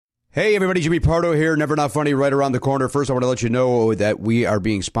Hey, everybody, Jimmy Pardo here. Never Not Funny, right around the corner. First, I want to let you know that we are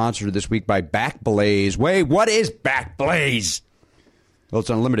being sponsored this week by Backblaze. Wait, what is Backblaze? Well, it's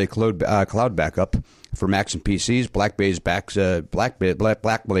unlimited cloud backup for Macs and PCs. Black 19.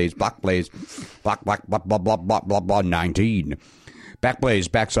 Backblaze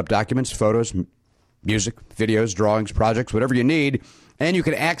backs up documents, photos, music, videos, drawings, projects, whatever you need. And you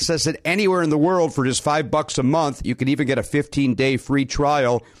can access it anywhere in the world for just $5 a month. You can even get a 15-day free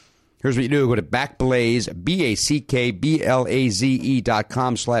trial. Here's what you do. Go to Backblaze,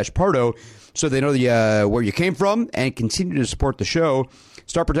 BACKBLAZE.com/Pardo, so they know where you came from and continue to support the show.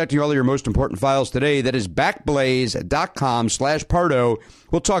 Start protecting all of your most important files today. That is Backblaze.com/Pardo.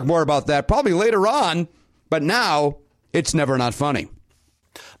 We'll talk more about that probably later on, but now it's Never Not Funny.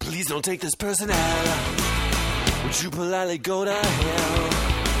 Please don't take this person out. Would you politely go to hell?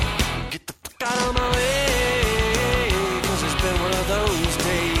 Get the fuck out of my way, 'cause it's been one of those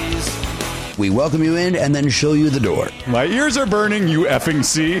days. We welcome you in and then show you the door. My ears are burning, you effing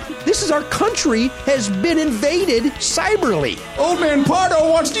see. This is our country has been invaded cyberly. Old man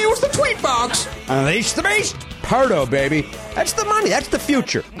Pardo wants to use the tweet box. Unleash the beast. Pardo, baby. That's the money. That's the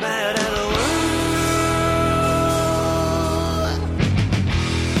future. Mad at the world.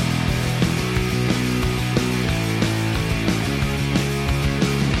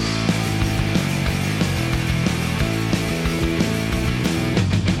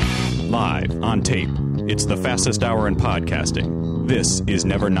 Live on tape. It's the fastest hour in podcasting. This is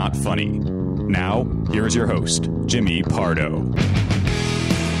Never Not Funny. Now, here's your host, Jimmy Pardo.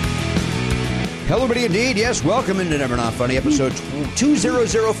 Hello, everybody, indeed. Yes, welcome into Never Not Funny, episode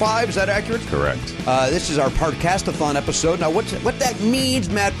 2005. Is that accurate? Correct. This is our Pardcast-a-thon episode. Now, what that means,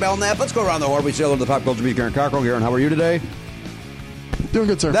 Matt Belknap, let's go around the horn. We say hello to the pop culture beat, Garen Cockrell. Garen, how are you today? Doing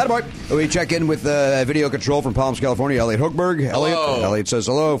good, sir. That boy. We check in with video control from Palms, California, Elliot Hochberg. Elliot says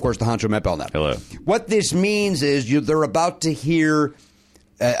hello. Of course, the honcho, Matt Belknap. Hello. What this means is they're about to hear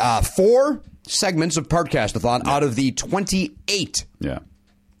 4 segments of Pardcast-a-thon out of the 28. Yeah.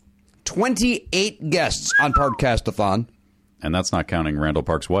 28 guests on Pardcast-a-thon. And that's not counting Randall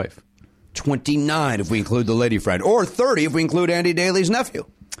Park's wife. 29 if we include the lady friend. Or 30 if we include Andy Daly's nephew.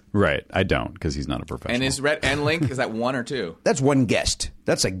 Right. I don't, because he's not a professional. And is Rhett and Link, is that 1 or 2? That's one guest.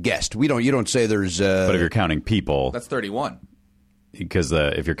 That's a guest. You don't say there's... But if you're counting people... That's 31. Because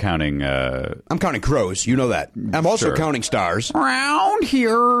if you're counting... I'm counting crows. You know that. I'm also counting stars. Around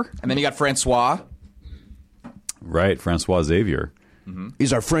here. And then you got Francois. Right. Francois Xavier. Mm-hmm.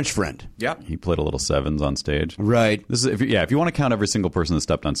 He's our French friend. Yep. He played a little sevens on stage. Right. This is if you want to count every single person that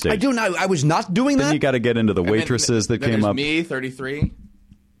stepped on stage. I do not. I was not doing that. Then you got to get into the waitresses that came up. Me, 33.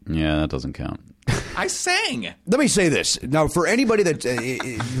 Yeah, that doesn't count. I sang. Let me say this. Now, for anybody that...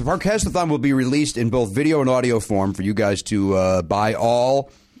 Pardcast-a-thon will be released in both video and audio form for you guys to buy all...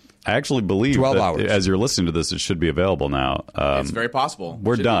 I actually believe 12 that hours. As you're listening to this, it should be available now. It's very possible.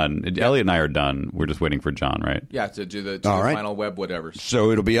 We're done. Elliot and I are done. We're just waiting for John, right? Yeah, to do the right. final web whatever.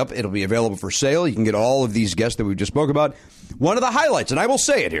 So it'll be up. It'll be available for sale. You can get all of these guests that we just spoke about. One of the highlights, and I will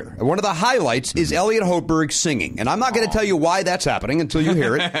say it here, one of the highlights is Elliot Hochberg singing. And I'm not going to tell you why that's happening until you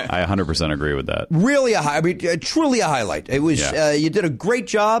hear it. I 100% agree with that. Really truly a highlight. It was. Yeah. You did a great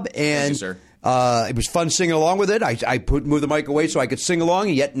job. And Thank you, sir. It was fun singing along with it. I moved the mic away so I could sing along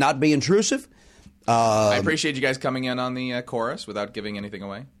and yet not be intrusive. I appreciate you guys coming in on the chorus without giving anything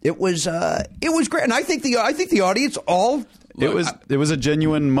away. It was great, and I think the audience all. It was a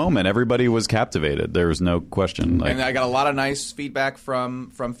genuine moment. Everybody was captivated. There was no question. And I got a lot of nice feedback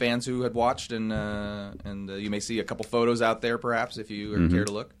from fans who had watched, and you may see a couple photos out there, perhaps, if you care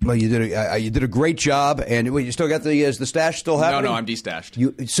to look. Well, you did a great job, and you still got the stash still happening? No, I'm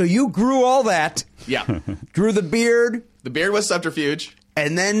destashed. So you grew all that. Yeah. Grew the beard. The beard was subterfuge.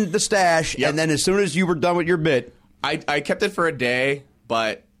 And then the stash, Yep. and then as soon as you were done with your bit... I kept it for a day,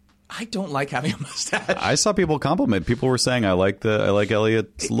 but I don't like having a mustache. I saw people compliment. People were saying, I like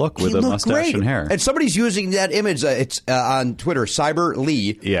Elliot's look with a mustache great. and hair. And somebody's using that image. It's on Twitter, Cyber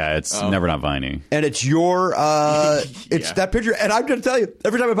Lee. Yeah, it's Never Not Viney. And it's your... it's that picture. And I'm going to tell you,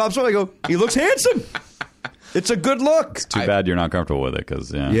 every time it pops up, I go, he looks handsome. It's a good look. It's too bad you're not comfortable with it,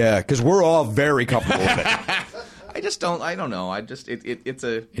 because Yeah, because we're all very comfortable with it. I just don't. I don't know. I just it's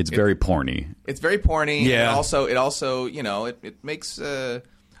very porny. It's very porny. Yeah. And it also it makes. I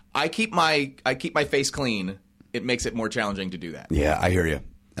keep my face clean. It makes it more challenging to do that. Yeah, I hear you,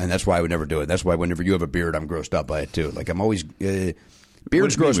 and that's why I would never do it. That's why whenever you have a beard, I'm grossed out by it too. Like I'm always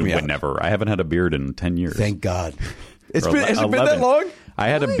beards gross me out. Never. I haven't had a beard in 10 years. Thank God. Has Or it been 11. that long? I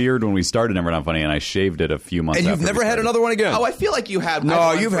had a beard when we started Never Not Funny, and I shaved it a few months And you've after never we had started. another one again? Oh, I feel like you had.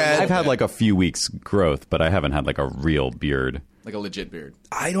 No, you've had. I've had like a few weeks growth, but I haven't had like a real beard. Like a legit beard.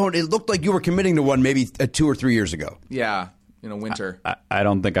 It looked like you were committing to one maybe 2 or 3 years ago. Yeah, winter. I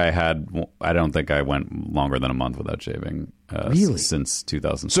don't think I went longer than a month without shaving. Really? Since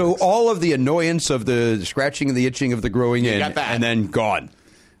 2006. So all of the annoyance of the scratching and the itching of the growing in, got that. and then gone.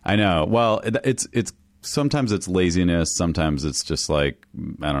 I know. Well, it's sometimes it's laziness. Sometimes it's just like,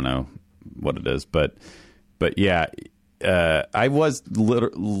 I don't know what it is. But yeah, I was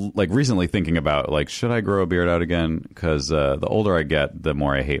recently thinking about, like, should I grow a beard out again? Because the older I get, the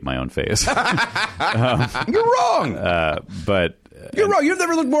more I hate my own face. You're wrong. But you're wrong. You've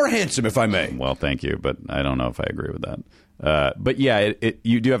never looked more handsome, if I may. Well, thank you, but I don't know if I agree with that. But yeah,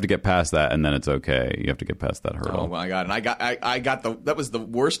 you do have to get past that, and then it's okay. You have to get past that hurdle. Oh my god! And I got that was the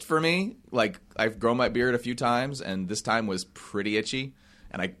worst for me. Like, I've grown my beard a few times, and this time was pretty itchy,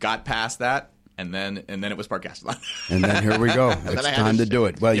 and I got past that. And then it was Pardcast-a-thon. And then here we go. It's time to do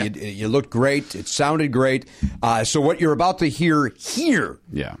it. Well, yeah. you looked great. It sounded great. So what you're about to hear here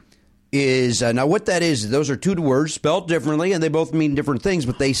is now what that is. Those are two words spelled differently, and they both mean different things,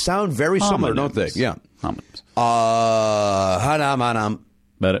 but they sound very similar, don't they? Yeah. Homonyms. Hanamanam.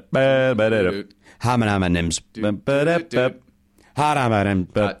 Hamanamanims. I'm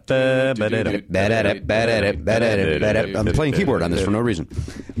playing keyboard on this for no reason.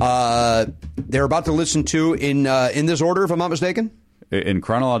 They're about to listen to in this order, if I'm not mistaken. In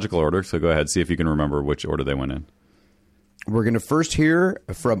chronological order, so go ahead, see if you can remember which order they went in. We're going to first hear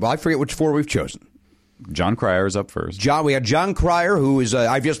from, I forget which four we've chosen. Jon Cryer is up first. We had Jon Cryer, who is,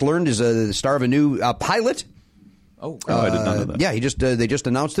 I've just learned, is the star of a new pilot. Oh, I did not know that. Yeah, they just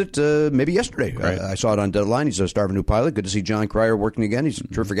announced it maybe yesterday. Right. I saw it on Deadline. He's a star of a new pilot. Good to see Jon Cryer working again. He's a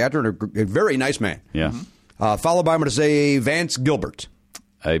terrific actor and a very nice man. Yeah. Followed by, I'm going to say, Vance Gilbert.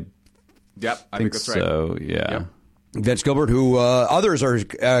 I think that's right. So, yeah. Yep. Vance Gilbert, who others are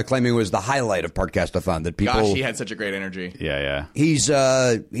claiming was the highlight of Pardcast-a-thon. That people, Gosh, he had such a great energy. Yeah. He's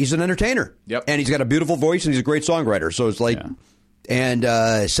an entertainer. Yep. And he's got a beautiful voice and he's a great songwriter. So it's like... Yeah. And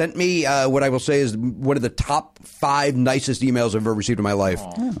sent me what I will say is one of the top 5 nicest emails I've ever received in my life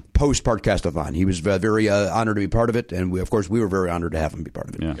post Pardcast-a-thon. He was very honored to be part of it, and we were very honored to have him be part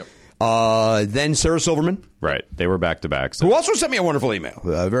of it. Yeah. Yep. Then Sarah Silverman. Right. They were back to back. So. Who also sent me a wonderful email.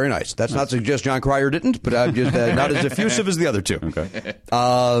 Very nice. That's not to suggest Jon Cryer didn't, but I'm just not as effusive as the other two. Okay.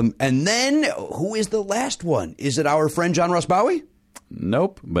 And then, who is the last one? Is it our friend John Ross Bowie?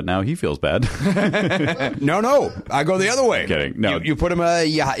 Nope, but now he feels bad. No, I go the other way. I'm kidding. No, you put him.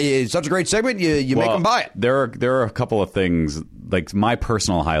 It's such a great segment. You make him buy it. There are a couple of things, like my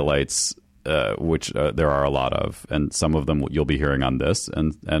personal highlights, which there are a lot of, and some of them you'll be hearing on this,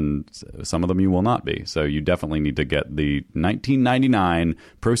 and some of them you will not be. So you definitely need to get the $19.99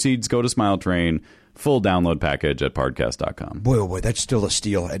 proceeds go to Smile Train full download package at Pardcast.com. Boy, that's still a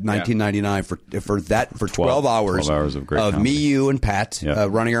steal at $19.99 for 12 hours. 12 hours of great of comedy. me, you, and Pat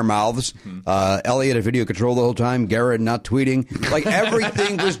running our mouths. Elliot at video control the whole time. Garrett not tweeting. Like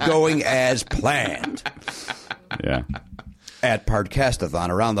everything was going as planned. Yeah. At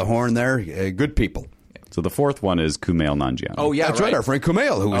Pardcast-a-thon around the horn there, good people. So the fourth one is Kumail Nanjiani. Oh yeah, that's right. Our friend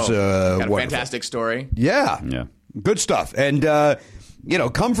Kumail, who was got a wonderful. fantastic story. Yeah, good stuff. And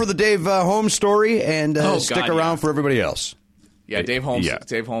come for the Dave Holmes story and stick around for everybody else. Yeah, Dave Holmes. Yeah.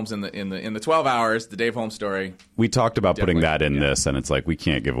 Dave Holmes in the 12 hours. The Dave Holmes story. We talked about putting that in this, and it's like we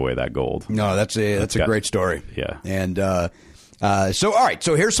can't give away that gold. No, that's a great story. Yeah, and so all right.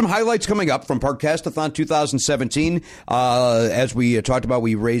 So here's some highlights coming up from Pardcast-a-thon 2017. As we talked about,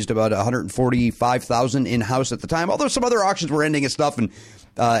 we raised about $145,000 in house at the time. Although some other auctions were ending and stuff, and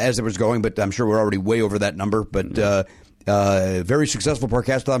as it was going, but I'm sure we're already way over that number. But very successful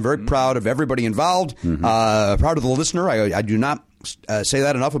Pardcast-a-thon. Very proud of everybody involved. Proud of the listener. I do not say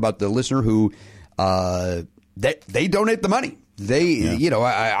that enough about the listener who they donate the money.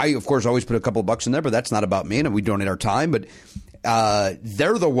 I of course always put a couple of bucks in there, but that's not about me, and we donate our time. But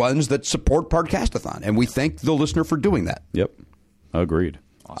they're the ones that support Pardcast-a-thon, and we thank the listener for doing that. Yep, agreed.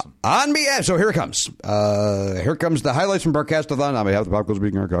 Awesome. On behalf, so here it comes. Here comes the highlights from Pardcast-a-thon. On behalf of the Pop Goes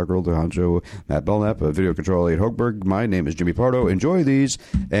Speaking, our Cockerel, the Honcho, Matt Belknap, Video Control, Elliot Hochberg. My name is Jimmy Pardo. Enjoy these,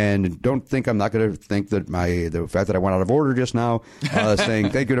 and don't think I'm not going to think that the fact that I went out of order just now, saying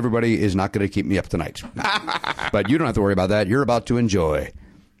thank you to everybody, is not going to keep me up tonight. But you don't have to worry about that. You're about to enjoy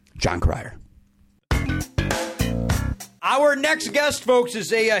Jon Cryer. Our next guest, folks,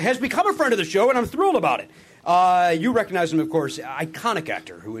 has become a friend of the show, and I'm thrilled about it. You recognize him, of course, iconic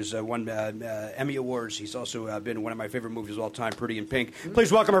actor who has won Emmy Awards. He's also been in one of my favorite movies of all time, Pretty in Pink.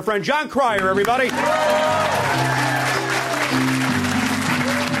 Please welcome our friend Jon Cryer, everybody.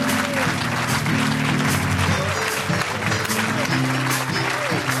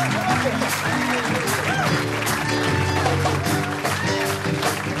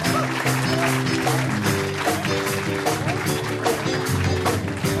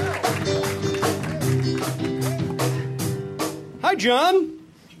 John.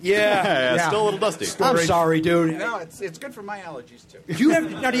 Yeah. Still a little dusty. I'm sorry, dude. No, it's good for my allergies too. Do you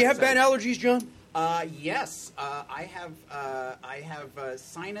have bad allergies, John? Yes, I have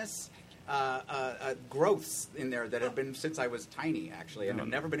sinus growths in there that have been since I was tiny, actually, and I've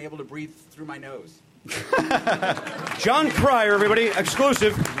never been able to breathe through my nose. Jon Cryer, everybody,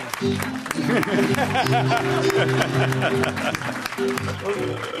 exclusive.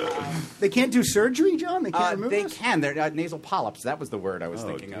 They can't do surgery, John? They can't remove They this? can. They're nasal polyps. That was the word I was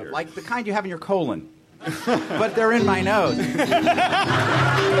thinking dear. of. Like the kind you have in your colon. But they're in my nose.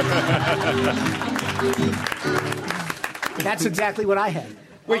 That's exactly what I had.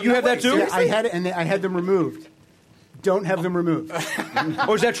 Wait, you have that too? Yeah, I had it, and I had them removed. Don't have them removed.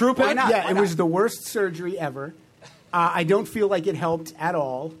 Oh, is that true, Pat? Why not? Yeah, it was the worst surgery ever. I don't feel like it helped at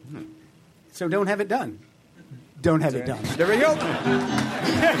all. So don't have it done. Don't have it done. There we go.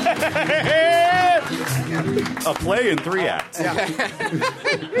 A play in 3 acts.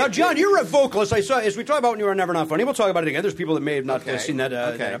 Now, John, you're a vocalist. I saw, as we talk about when you were Never Not Funny, we'll talk about it again. There's people that may have not seen that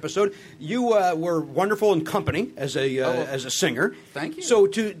episode. You were wonderful in company as a singer. Thank you. So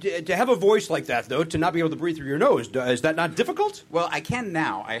to have a voice like that, though, to not be able to breathe through your nose, is that not difficult? Well, I can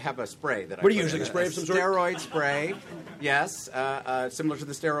now. I have a spray that. What are I you put using, in, a spray of some sort? Steroid spray. Yes, similar to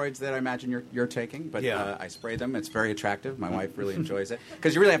the steroids that I imagine you're taking. But Yeah. I spray them. It's very attractive. My wife really enjoys it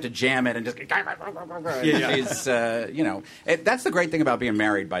because you really have to jam it and just. She's, that's the great thing about being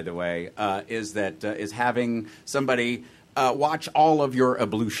married, by the way, is having somebody. Watch all of your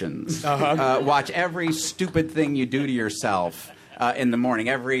ablutions. Watch every stupid thing you do to yourself in the morning.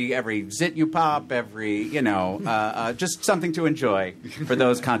 Every zit you pop. Just something to enjoy for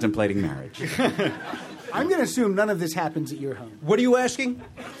those contemplating marriage. I'm going to assume none of this happens at your home. What are you asking?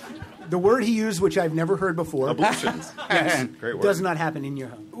 The word he used, which I've never heard before, Ablutions. Great word. does not happen in your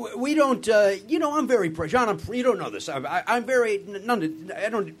home. We don't. I'm very John. You don't know this. I'm very none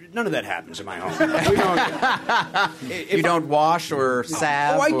of that happens in my home. We don't. You don't wash or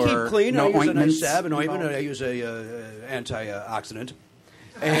salve. I or keep clean. No I use ointments. a nice salve and ointment. I use a antioxidant.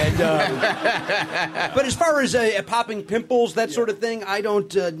 And but as far as popping pimples, that sort of thing, I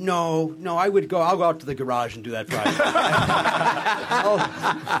don't. No. I'll go out to the garage and do that Friday.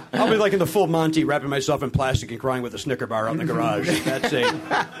 I'll be like in the full Monty, wrapping myself in plastic and crying with a Snicker bar out in the garage. That's it.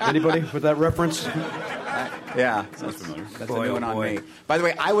 Anybody with that reference? Yeah, Sounds familiar. that's a new one on me. By the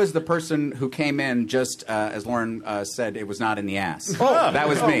way, I was the person who came in just as Lauren said it was not in the ass. Oh. That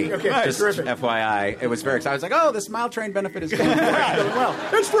was me. Okay, just terrific. FYI, it was very exciting. I was like, oh, the Smile Train benefit is going well.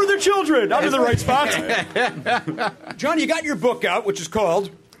 It's for the children. I'm in the right spot. John, you got your book out, which is called.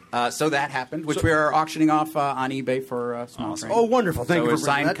 So that happened, which we are auctioning off on eBay for Smile Train. Oh, wonderful! Thank you for bringing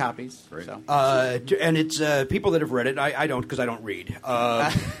signed that. copies. So. And it's people that have read it. I don't because I don't read,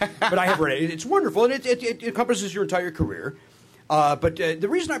 but I have read it. It's wonderful, and it encompasses your entire career. But the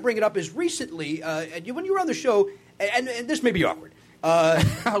reason I bring it up is recently when you were on the show, and this may be awkward.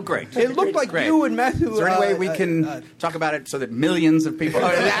 Oh, great. It looked like Great. you and Matthew. Is there any way we can talk about it so that millions of people,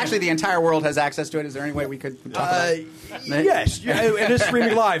 actually the entire world has access to it? Is there any way we could talk about it? Yes, it is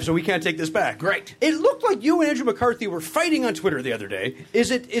streaming live, so we can't take this back. Great. It looked like you and Andrew McCarthy were fighting on Twitter the other day.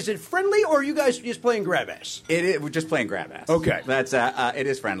 Is it friendly, or are you guys just playing grab ass? We're just playing grab ass. Okay. That's it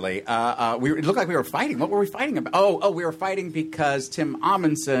is friendly. It looked like we were fighting. What were we fighting about? Oh, we were fighting because Tim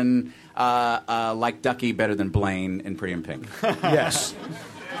Amundsen liked Ducky better than Blaine in Pretty in Pink.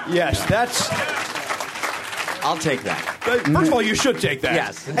 Yes, that's. I'll take that. First of all, you should take that.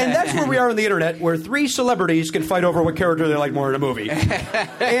 Yes. And that's where we are on the internet, where 3 celebrities can fight over what character they like more in a movie. And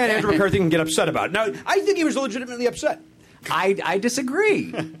Andrew McCarthy can get upset about it. Now, I think he was legitimately upset. I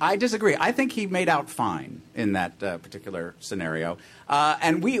disagree. I think he made out fine in that particular scenario.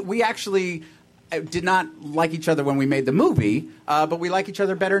 And we actually did not like each other when we made the movie, but we like each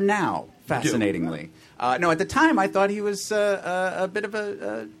other better now, fascinatingly. No, at the time, I thought he was a bit of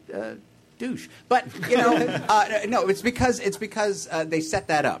a douche. But, no, it's because they set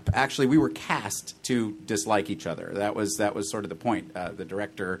that up. Actually, we were cast to dislike each other. That was sort of the point. The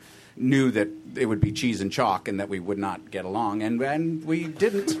director knew that it would be cheese and chalk and that we would not get along, and we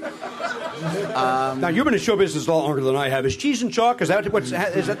didn't. Now, you've been in show business a lot longer than I have. Is cheese and chalk, is that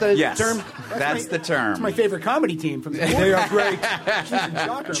the Yes, term? that's the term. It's my favorite comedy team from the They are great. Cheese and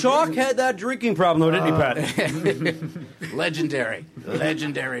Chalk are Chalk amazing. had that drinking problem, though, didn't he, Pat? Legendary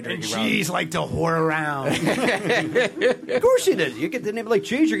drinking Cheese like to whore around. Of course he did. You get the name like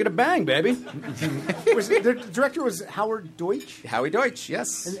cheese, you're gonna bang, baby. The director was Howard Deutsch. Howie Deutsch,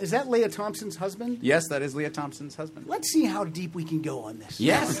 yes. And is that Leah Thompson's husband? Yes, that is Leah Thompson's husband. Let's see how deep we can go on this.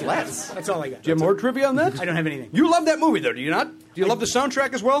 Yes, let's. That's all I got. Do you have more trivia on that? I don't have anything. You love that movie, though, do you not? Do you love the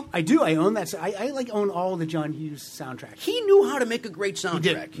soundtrack as well? I do. I own that. I like own all the John Hughes soundtracks. He knew how to make a great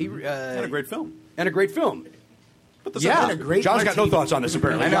soundtrack. He And a great film. And a great film. But the Yeah. soundtrack- And a great John's got no martini. thoughts on this,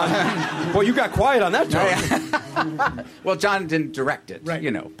 apparently. Well, you got quiet on that time. Well, John didn't direct it, Right.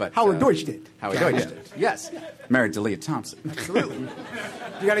 but Howard Deutsch did. Howie Deutsch did. Yes, married to Leah Thompson. Absolutely.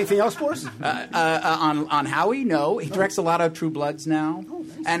 You got anything else for us? On Howie, no. He directs a lot of True Bloods now. Oh,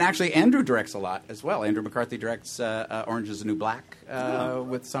 nice. And actually, Andrew directs a lot as well. Andrew McCarthy directs Orange is the New Black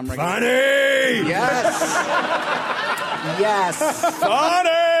with some regularity. Funny! Yes. Yes. Funny!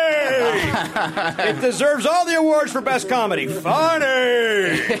 It deserves all the awards for best comedy. Funny!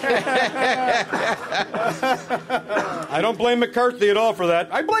 I don't blame McCarthy at all for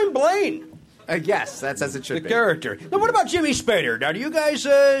that. I blame Blaine, Yes, that's as it should the be. character. Now, what about Jimmy Spader? Now, do you guys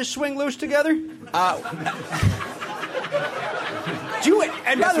swing loose together? Do it.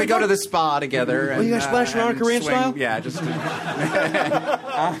 And by Yes, the way, we go to the spa together. you guys splash around and Korean swing. style? Yeah, just.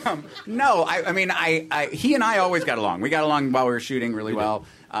 No, I mean, he and I always got along. We got along while we were shooting really well.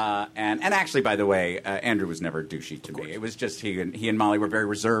 And actually, by the way, Andrew was never douchey to me. It was just he and Molly were very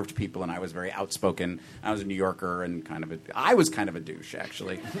reserved people, and I was very outspoken. I was a New Yorker and I was kind of a douche,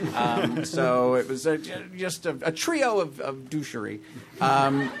 actually. So it was just a trio of douchery.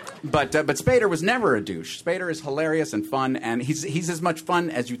 But Spader was never a douche. Spader is hilarious and fun, and he's as much fun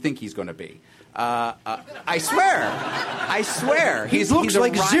as you think he's going to be. I swear. He looks he's a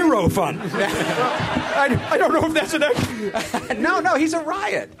like riot. zero fun. I don't know if that's an. No, he's a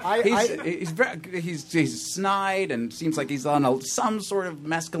riot. He's snide and seems like he's on some sort of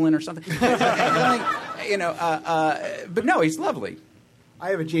mescaline or something. But no, he's lovely.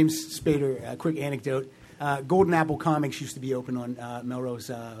 I have a James Spader quick anecdote. Golden Apple Comics used to be open on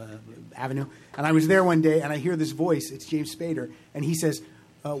Melrose Avenue, and I was there one day, and I hear this voice. It's James Spader, and he says,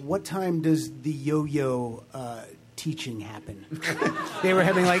 "What time does the yo-yo teaching happen?" They were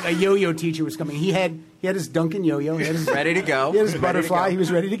having like a yo-yo teacher was coming. He had his Duncan yo-yo. He had his Ready to go. He had his Ready to butterfly. go. He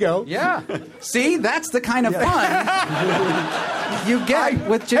was ready to go. Yeah. See, that's the kind of fun you get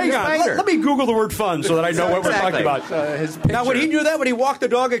with Jimmy Hang on, Spader. let me Google the word fun so that I know what we're talking about. His Now, would he picture. do that? Would he walk the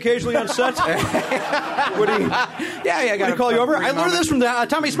dog occasionally on set? Would he? Yeah. Would he call you over? I learned this from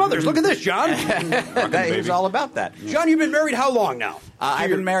Tommy Smothers. Look at this, John. He was all about that. John, you've been married how long now? I've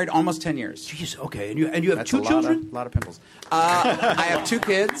been married almost 10 years. Jeez, okay. And you have That's two children? A lot of pimples. I have 2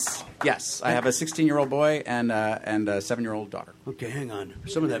 kids. Yes, I have a 16-year-old boy and a 7-year-old daughter. Okay, hang on.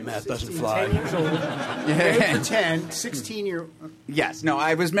 Some of that math doesn't fly. 10 years old. Married for 10, 16 year. Yes, no,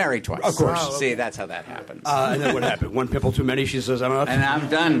 I was married twice. Of course. Oh, See, that's how that happens. And then what happened? One pimple too many, she says, I'm out. And I'm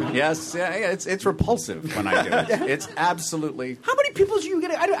done. Yes, yeah, it's repulsive when I do it. It's absolutely. How many pimples do you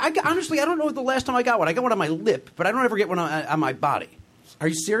get? Honestly, I don't know the last time I got one. I got one on my lip, but I don't ever get one on my body. Are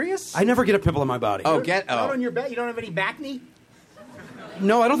you serious? I never get a pimple on my body. Not Not on your back. You don't have any back knee.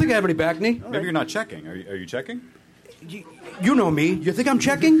 No, I don't think I have any back knee. Maybe you're not checking. Are you checking? You know me. You think I'm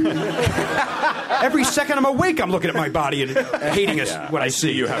checking? Every second I'm awake, I'm looking at my body and hating what I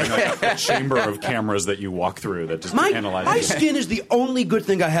see. You having like a chamber of cameras that you walk through that just My analyzes. skin is the only good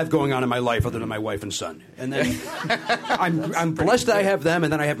thing I have going on in my life other than my wife and son. And then I'm blessed that I have them,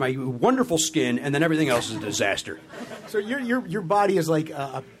 and then I have my wonderful skin, and then everything else is a disaster. So your body is like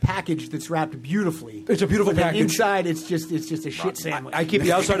a package that's wrapped beautifully. It's a beautiful But then package. Inside, it's just a shit sandwich. I keep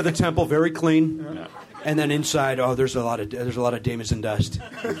the outside of the temple very clean. And then inside, there's a lot of demons and dust.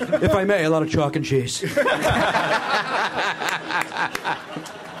 If I may, a lot of chalk and cheese.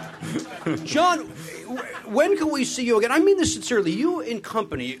 John, when can we see you again? I mean this sincerely. You in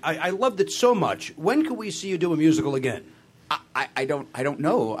Company, I loved it so much. When can we see you do a musical again? I don't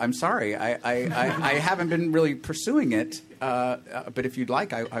know. I'm sorry. I haven't been really pursuing it. But if you'd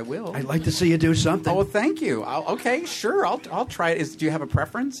like, I will. I'd like to see you do something. Oh, well, thank you. Okay, sure. I'll try it. Do you have a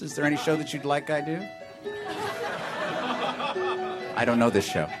preference? Is there any show that you'd like I do? I don't know this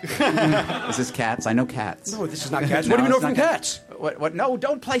show. Is this Cats? I know Cats. No, this is not Cats. What do you know it's from not Cats? What? No,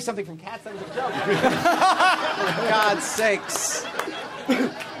 don't play something from Cats. That was a joke. For God's sakes.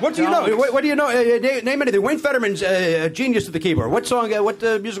 What do you know? What do you know? Name anything. Wayne Fetterman's a genius at the keyboard. What song? What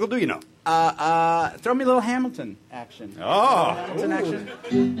musical do you know? Throw me a little Hamilton action. Oh. Hamilton action.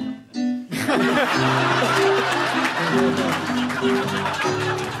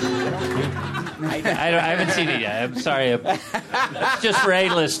 I haven't seen it yet. I'm sorry. It's just for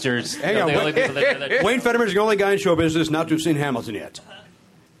A-listers. Hang on, The only people that- Wayne Fetterman's the only guy in show business not to have seen Hamilton yet.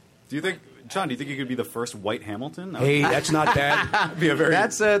 Do you think, John? Do you think you could be the first white Hamilton? Hey, that's not bad. Be a very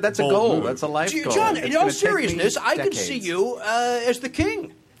That's a goal. move. That's a life goal. John, It's in all gonna take me seriousness, I could decades. see you as the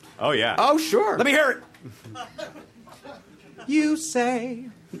king. Oh yeah. Oh, sure. Let me hear it. You say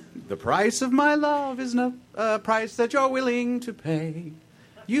the price of my love is no price that you're willing to pay.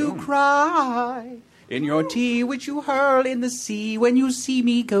 You cry in your tea, which you hurl in the sea when you see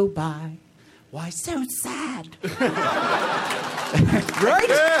me go by. Why so sad? Right?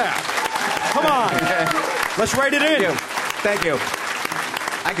 Yeah. Come on. Let's write it in. Thank you.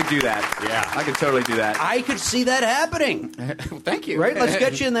 I could do that. Yeah. I could totally do that. I could see that happening. Thank you. Right? Let's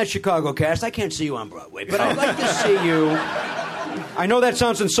get you in that Chicago cast. I can't see you on Broadway, but I'd like to see you. I know that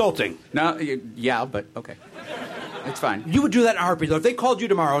sounds insulting. No, yeah, but okay. It's fine. You would do that in a heartbeat, though. If they called you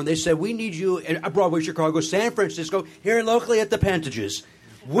tomorrow and they said, we need you in Broadway, Chicago, San Francisco, here locally at the Pantages,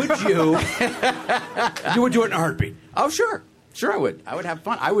 would you? You would do it in a heartbeat. Oh, sure. Sure I would. I would have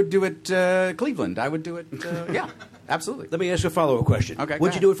fun. I would do it Cleveland. I would do it, yeah, absolutely. Let me ask you a follow-up question. Okay,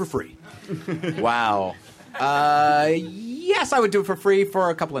 Would go you do it for free? Wow. Yes, I would do it for free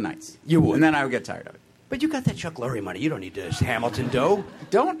for a couple of nights. You would? And then I would get tired of it. But you got that Chuck Lorre money. You don't need this Hamilton dough.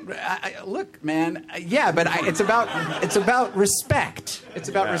 Don't look, man. Yeah, but it's about respect. It's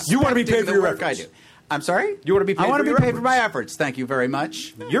about respect. You wanna be paid for your work efforts. I do. I'm sorry? You wanna be paid I want for to your be paid for efforts. my efforts. Thank you very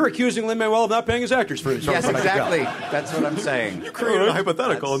much. You're accusing Lin-Manuel of not paying his actors for his Yes, exactly. That's what I'm saying. Created a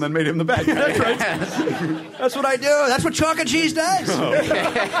hypothetical and then made him the bad guy. That's right. That's what I do. That's what Chalk and Cheese does.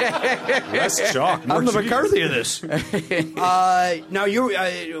 Less chalk. More I'm the cheese. McCarthy of this. Now,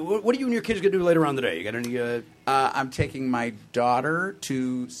 what are you and your kids going to do later on today? You got any... I'm taking my daughter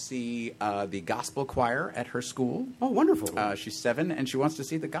to see the gospel choir at her school. Oh, wonderful. She's 7, and she wants to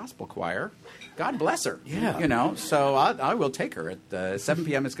see the gospel choir. God bless her. Yeah. You know, so I will take her. At 7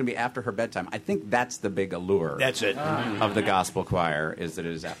 p.m., it's going to be after her bedtime. I think that's the big allure. That's it. Of the gospel choir is that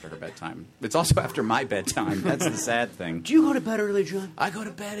it is after her bedtime. It's also after my bedtime. That's the sad thing. Do you go to bed early, John? I go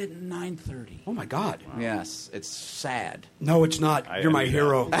to bed at 9:30. Oh, my God. Yes, it's sad. No, it's not. You're my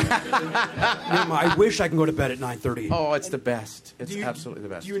hero. I wish I can go to bed at 9:30. Oh, it's the best. It's Do you- absolutely the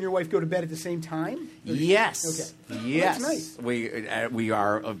best. Do you and your wife go to bed at the same time? Yes. Okay. Yes. That's nice. We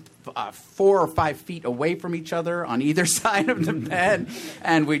are 4 or 5 feet away from each other on either side of the bed,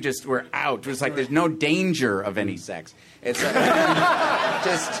 and we're out. It's like there's no danger of any sex. It's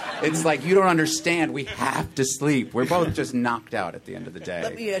it's like you don't understand. We have to sleep. We're both just knocked out at the end of the day.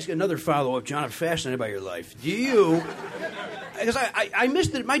 Let me ask you another follow-up, John. I'm fascinated by your life. Do you... Because I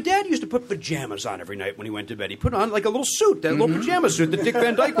missed it. My dad used to put pajamas on every night when he went to bed. He put on like a little suit, that little pajama suit that Dick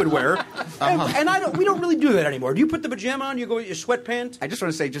Van Dyke would wear. And we don't really do that anymore. Do you put the pajama on? You go with your sweatpants? I just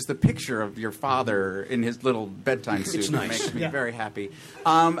want to say, just the picture of your father in his little bedtime suit nice. makes me very happy.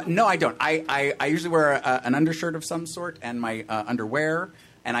 No, I don't. I usually wear an undershirt of some sort and my underwear,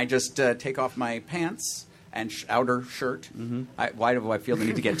 and I just take off my pants and outer shirt. Why do I feel the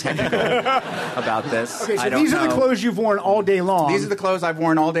need to get technical about this? Okay, so I don't these are the know. clothes you've worn all day long. These are the clothes I've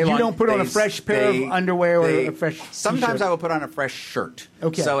worn all day long. You don't put on a fresh pair of underwear or a fresh Sometimes t-shirt? I will put on a fresh shirt,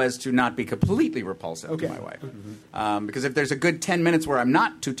 Okay. so as to not be completely repulsive to my wife. Because if there's a good 10 minutes where I'm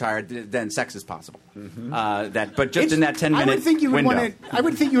not too tired, then sex is possible. But just in that 10-minute I would think you would window, want to. I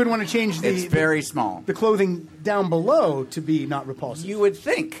would think you would want to change it's very small. the clothing down below to be not repulsive. You would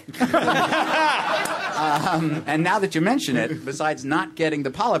think. And now that you mention it, besides not getting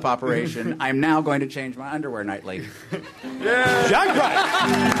the polyp operation, I'm now going to change my underwear nightly. John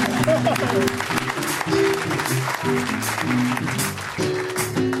Cryer.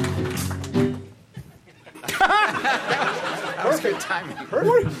 Perfect timing.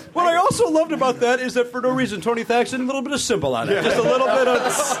 What I also loved about that is that for no reason, Tony Thaxton, a little bit of symbol on it. Just a little bit of,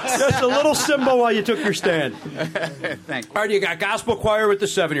 just a little symbol while you took your stand. Thank you. All right, you got gospel choir with the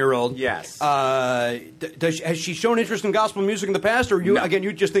 7-year-old. Yes. Has she shown interest in gospel music in the past, or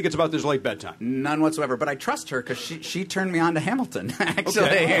you just think it's about this late bedtime? None whatsoever. But I trust her because she turned me on to Hamilton, actually.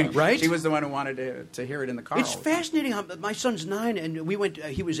 Okay. Right? She was the one who wanted to hear it in the car. It's fascinating. My son's 9, and we went.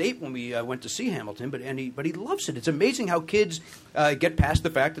 He was 8 when we went to see Hamilton, but he loves it. It's amazing how kids get past the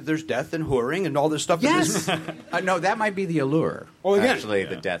fact that there's death and whoring and all this stuff. Yes. No, that might be the allure. Oh, again. Actually,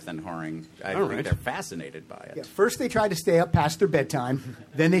 the death and whoring. I think they're fascinated by it. Yeah, first they try to stay up past their bedtime,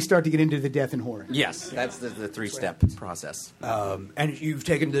 then they start to get into the death and whoring. Yes, that's the 3-step process. And you've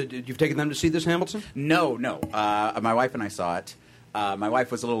taken them to see this Hamilton? No. My wife and I saw it. My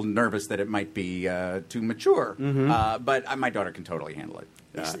wife was a little nervous that it might be too mature, but my daughter can totally handle it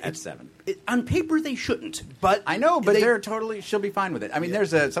at 7. On paper, they shouldn't, but I know, but she'll be fine with it. I mean,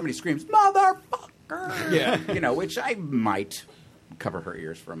 there's somebody screams, "Motherfucker!" Yeah. Which I might cover her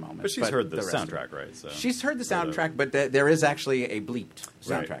ears for a moment. But she's heard the rest of soundtrack, it- right? So. She's heard the soundtrack, but there is actually a bleeped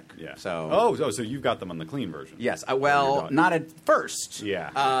soundtrack. Right. Yeah. So so you've got them on the clean version? yes, Your well, daughter. not at first.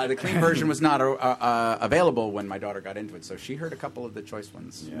 Yeah. The clean version was not available when my daughter got into it, so she heard a couple of the choice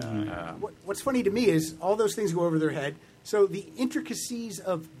ones. Yeah. What's funny to me is all those things go over their head. So the intricacies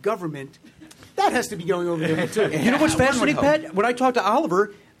of government, that has to be going over their head too. You know what's one would fascinating, hope. Pat? When I talk to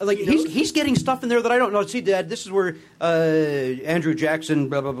Oliver, like he's getting stuff in there that I don't know. See, Dad, this is where Andrew Jackson,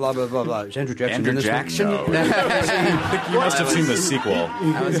 blah blah blah blah blah blah. Is Andrew Jackson? Andrew in this one? Jackson? You must have seen the sequel.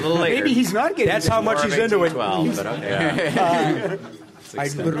 That was a little later. Maybe he's not getting. That's how much he's into it. 12, but okay. I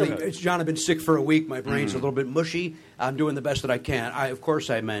literally, John, I've been sick for a week. My brain's a little bit mushy. I'm doing the best that I can. Of course,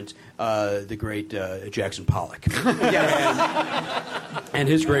 I meant the great Jackson Pollock. And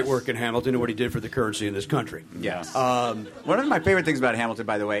his great work in Hamilton and what he did for the currency in this country. Yes. One of my favorite things about Hamilton,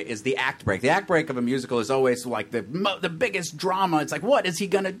 by the way, is the act break. The act break of a musical is always like the biggest drama. It's like, what is he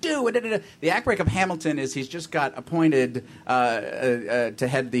going to do? The act break of Hamilton is he's just got appointed to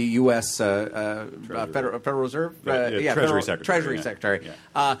head the U.S. Federal Reserve? Treasury Secretary. Treasury Yeah. Secretary.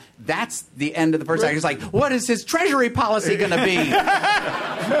 Yeah. That's the end of the first act. He's like, what is his treasury policy going to be?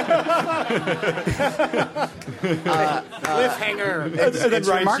 Cliffhanger. It's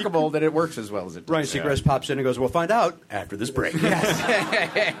remarkable that it works as well as it does. Ryan Seacrest pops in and goes, "We'll find out after this break."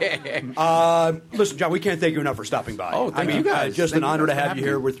 Listen, John, we can't thank you enough for stopping by. Oh, thank you guys. Just Thank an you honor to for have having you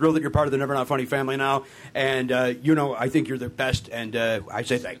here. me. We're thrilled that you're part of the Never Not Funny family now. And, I think you're the best, and I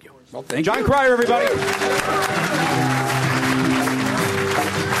say thank you. Well, thank Jon you. Cryer, everybody.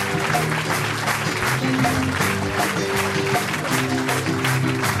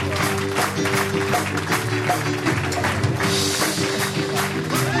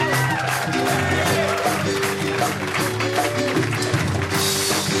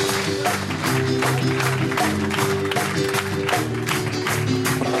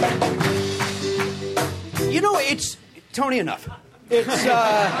 It's Tony, enough. It's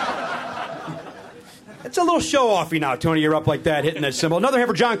a little show-offy now, Tony. You're up like that, hitting that cymbal. Another hand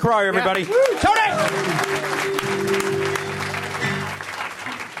for Jon Cryer, everybody. Yeah. Tony!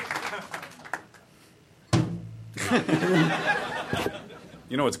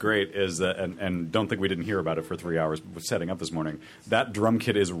 You know what's great is that, and don't think we didn't hear about it for 3 hours setting up this morning. That drum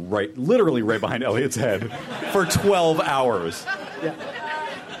kit is literally right behind Elliot's head for 12 hours. Yeah.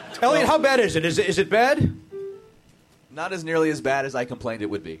 Elliot, how bad is it? Is it bad? Not as nearly as bad as I complained it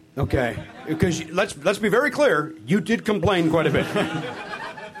would be. Okay, because let's be very clear. You did complain quite a bit.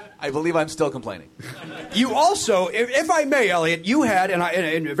 I believe I'm still complaining. You also, if I may, Elliot, you had,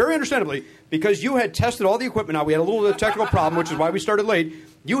 and very understandably, because you had tested all the equipment out, we had a little technical problem, which is why we started late.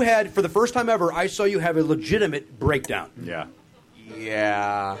 You had, for the first time ever, I saw you have a legitimate breakdown. Yeah.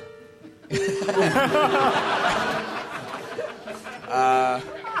 Yeah.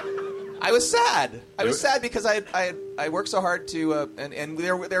 I was sad. I was sad because I worked so hard to, and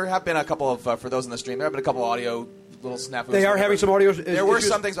there have been a couple of, for those in the stream, there have been a couple of audio little snafus. They are having some audio There were issues?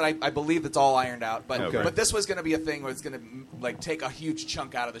 some things, but I believe it's all ironed out. But Okay. but this was going to be a thing where it's going to like take a huge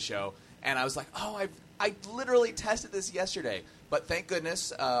chunk out of the show. And I was like, oh, I literally tested this yesterday. But thank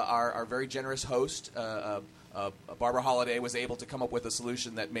goodness our very generous host, Barbara Holiday, was able to come up with a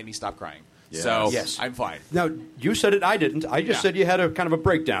solution that made me stop crying. Yes. So Yes. I'm fine. Now, you said it, I didn't. I just said you had a kind of a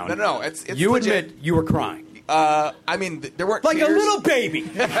breakdown. No, it's You legit. admit you were crying. I mean, there weren't Like tears. a little baby.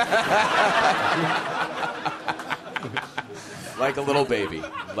 Like a little baby.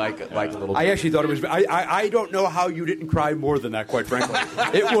 Like a little I baby. actually thought it was. I don't know how you didn't cry more than that. Quite frankly,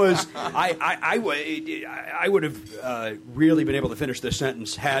 it was. I would have really been able to finish this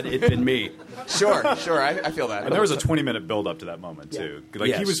sentence had it been me. Sure. I feel that. And there was a 20-minute build-up to that moment, too. Like,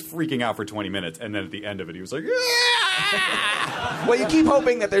 Yes. he was freaking out for 20 minutes, and then at the end of it, he was like, Well, you keep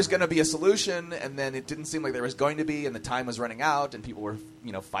hoping that there's going to be a solution, and then it didn't seem like there was going to be, and the time was running out, and people were,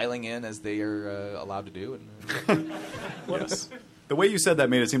 filing in as they are allowed to do. And yes. The way you said that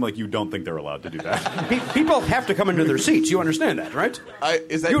made it seem like you don't think they're allowed to do that. People have to come into their seats. You understand that, right?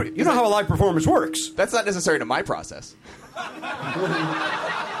 is that You know how a live performance works. That's not necessary to my process.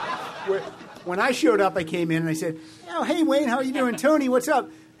 When I showed up, I came in and I said, "Oh, hey, Wayne, how are you doing? Tony, what's up?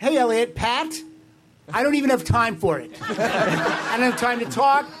 Hey, Elliot, Pat." I don't even have time for it. I don't have time to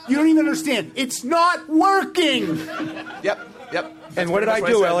talk. You don't even understand. It's not working. Yep. And what did I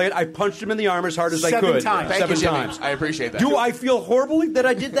do, Elliot? I punched him in the arm as hard as I could. 7 times. Thank you, 7 Jimmy. times. I appreciate that. Do I feel horribly that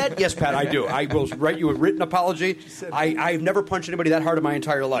I did that? Yes, Pat, I do. I will write you a written apology. I've never punched anybody that hard in my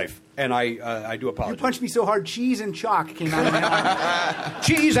entire life, and I do You apologize. punched me so hard, cheese and chalk came out of my arm.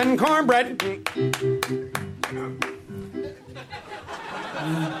 Cheese and cornbread.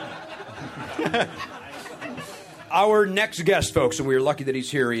 Our next guest, folks, and we are lucky that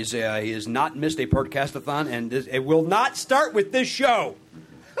he's here. He has not missed a Pardcast-a-thon, and it will not start with this show.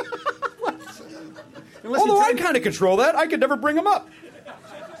 Although I kind of control that, I could never bring him up.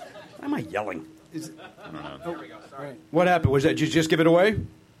 Why am I yelling? I don't know. Oh, there we go. Sorry. What happened? Was that? Did you just give it away?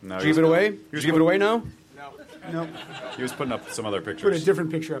 No, Did you give it away? Did you give it away now? No, He was putting up some other put a pictures.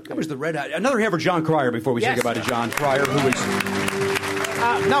 different picture up there. That was the red eye. Another hand for Jon Cryer before we say Yes. goodbye to Jon Cryer, who is...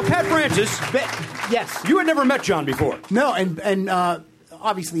 now, Pat Francis, Yes. you had never met Jon before. No, and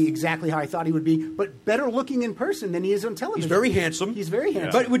obviously exactly how I thought he would be, but better looking in person than he is on television. He's very handsome. He's very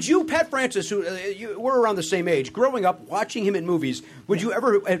handsome. But would you, Pat Francis, who we're around the same age, growing up, watching him in movies, would you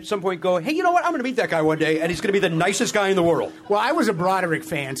ever at some point go, hey, you know what, I'm going to meet that guy one day, and he's going to be the nicest guy in the world? Well, I was a Broderick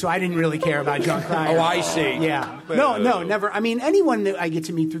fan, so I didn't really care about Jon Cryer. Oh, I see. Yeah. No, never. I mean, anyone that I get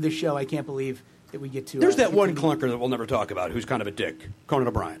to meet through this show, I can't believe that we get to. There's that get one to meet. clunker that we'll never talk about who's kind of a dick, Conan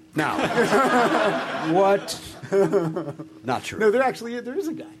O'Brien. Now, what? Not true. No, there is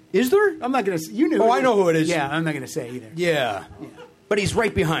a guy. Is there? I'm not going to. You knew. Oh, I know who it is. Yeah, I'm not going to say either. Yeah. But he's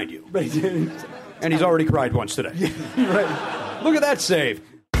right behind you. But And he's already cried once today. right. Look at that save.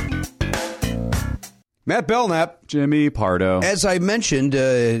 Matt Belknap. Jimmy Pardo. As I mentioned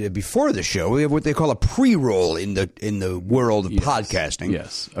before the show, we have what they call a pre-roll in the world of podcasting.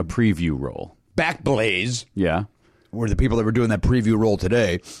 Yes, a preview roll. Backblaze Yeah. were the people that were doing that preview roll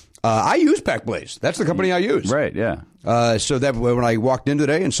today. I use Backblaze. That's the company I use. Right, yeah. So that when I walked in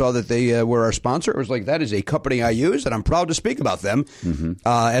today and saw that they were our sponsor, it was like, that is a company I use, and I'm proud to speak about them. Mm-hmm.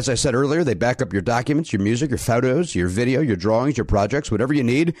 As I said earlier, they back up your documents, your music, your photos, your video, your drawings, your projects, whatever you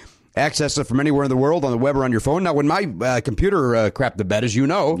need. Access it from anywhere in the world on the web or on your phone. Now, when my computer crapped the bed, as you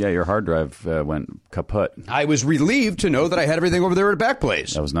know, Yeah, your hard drive went kaput. I was relieved to know that I had everything over there at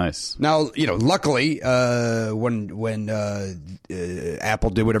Backblaze. That was nice. Now, luckily, when Apple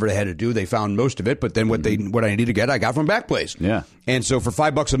did whatever they had to do, they found most of it. But then what I needed to get, I got from Backblaze. Yeah. And so for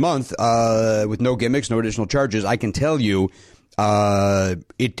 $5 a month, with no gimmicks, no additional charges, I can tell you,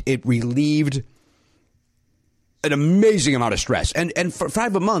 it relieved an amazing amount of stress. And for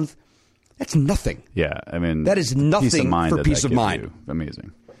 $5 a month, that's nothing. Yeah, I mean... That is nothing peace of mind for that peace that of gives mind. you.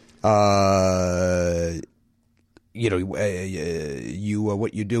 Amazing.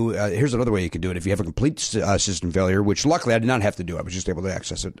 What you do, here's another way you can do it. If you have a complete system failure, which luckily I did not have to do, I was just able to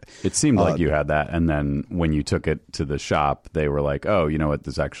access it. It seemed like you had that, and then when you took it to the shop, they were like, oh, you know what,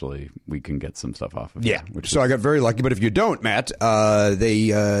 we can get some stuff off of Yeah. it. So I got very lucky. But if you don't, Matt,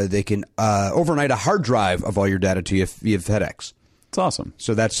 they can overnight a hard drive of all your data to you via FedEx. It's awesome.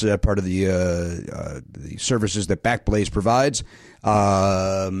 So that's part of the services that Backblaze provides.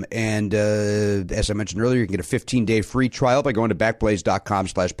 And as I mentioned earlier, you can get a 15-day free trial by going to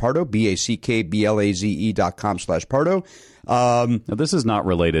backblaze.com/Pardo, BACKBLAZE.com/Pardo. Now, this is not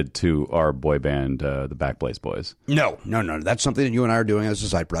related to our boy band, the Backblaze Boys. No. That's something that you and I are doing as a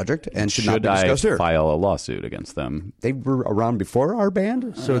side project and should not be discussed I here. file a lawsuit against them? They were around before our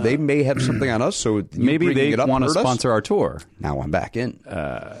band, so they may have something on us. So Maybe they want to sponsor our tour. Now I'm back in.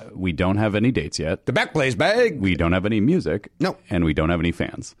 We don't have any dates yet. The Backblaze bag. We don't have any music. No. And we don't have any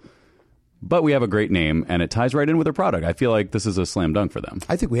fans. But we have a great name, and it ties right in with their product. I feel like this is a slam dunk for them.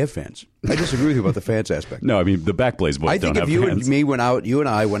 I think we have fans. I disagree with you about the fans aspect. No, I mean, the Backblaze Boys I don't think if have you fans. and me went out, you and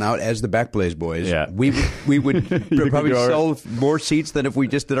I went out as the Backblaze Boys, Yeah. we would probably do our- sell more seats than if we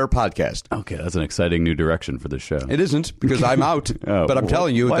just did our podcast. Okay, that's an exciting new direction for this show. It isn't, because I'm out. Oh, but I'm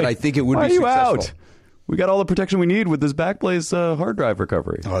telling you why- that I think it would why be are you successful. out? We got all the protection we need with this Backblaze hard drive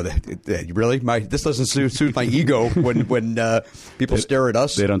recovery. Oh, really? This doesn't suit my ego when people stare at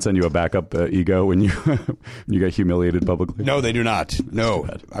us. They don't send you a backup ego when you you get humiliated publicly? No, they do not. No. too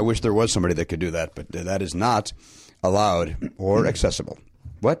bad. I wish there was somebody that could do that, but that is not allowed or accessible.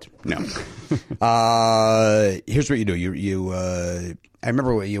 What? No. Here's what you do. I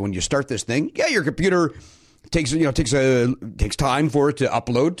remember when you start this thing, your computer takes time for it to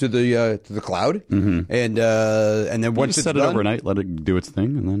upload to the cloud, and then You once just it's set it done, overnight, let it do its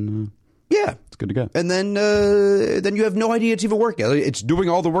thing, and then yeah, it's good to go. and then you have no idea it's even working. It's doing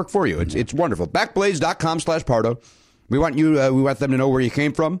all the work for you. It's wonderful. Backblaze.com/Pardo. We want them to know where you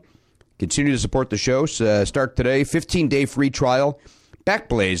came from. Continue to support the show. Start today. 15-day free trial.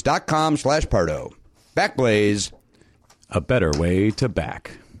 Backblaze.com/Pardo. Backblaze. A better way to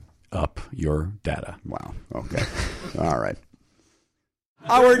back up your data. Wow. Okay. All right.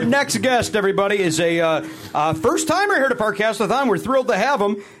 Our next guest, everybody, is a first-timer here to Pardcast-a-thon. We're thrilled to have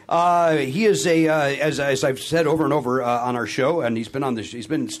him. He is as I've said over and over on our show, and he's been in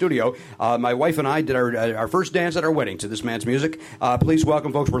the studio. My wife and I did our first dance at our wedding to this man's music. Please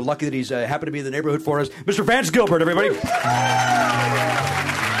welcome, folks. We're lucky that he's happened to be in the neighborhood for us. Mr. Vance Gilbert, everybody.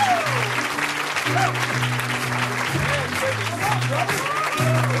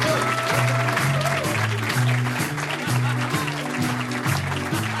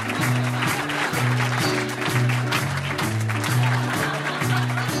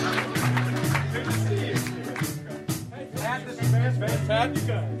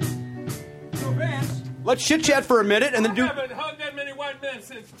 Let's chit chat for a minute and then do. I haven't hugged that many white men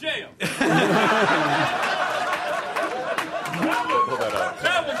since jail. That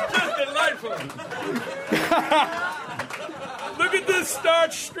was just delightful. Look at this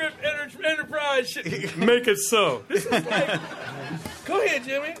starch strip enterprise shit. Make it so. This is like, go ahead,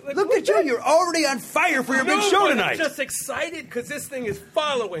 Jimmy. Look at you. You're already on fire for your big show tonight. I'm just excited because this thing is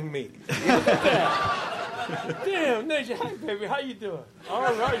following me. Look at that. Damn, Naja. Hi, baby. How you doing? All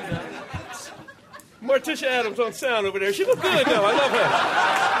right, now. Morticia Adams on sound over there. She look good, though. I love her.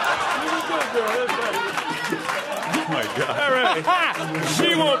 You look good, girl. That's right. Oh, my God. All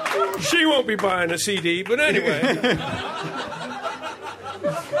right. She won't be buying a CD, but anyway.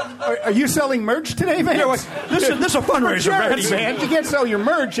 Are you selling merch today, Vance? Yeah, this is a fundraiser, charity, Vance. man. You can't sell your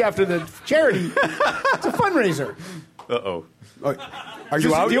merch after the charity. It's a fundraiser. Uh-oh. Are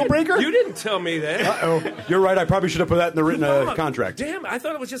you out? A deal breaker? You didn't tell me that. Uh-oh. You're right. I probably should have put that in the written contract. Damn, I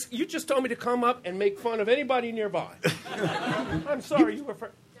thought it was just, you just told me to come up and make fun of anybody nearby. I'm sorry, you were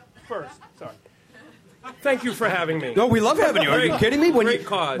first. Sorry. Thank you for having me. No, we love having you. Are you kidding me? Great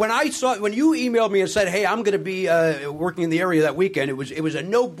cause. When you emailed me and said, "Hey, I'm going to be working in the area that weekend," it was a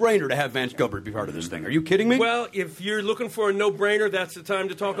no-brainer to have Vance Gilbert be part of this thing. Are you kidding me? Well, if you're looking for a no-brainer, that's the time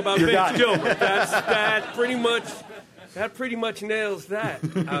to talk about You got Vance it. Gilbert. That pretty much nails that.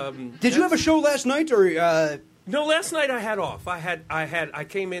 Did you have a show last night, or? No, last night I had off. I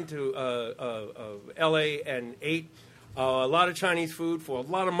came into L.A. and ate a lot of Chinese food for a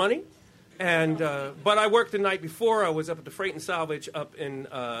lot of money. And but I worked the night before. I was up at the Freight and Salvage up in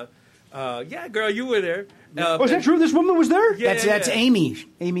yeah, girl, you were there. Was that true? This woman was there? Yeah, That's Amy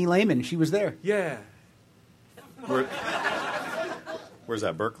Lehman. She was there. Yeah. Where's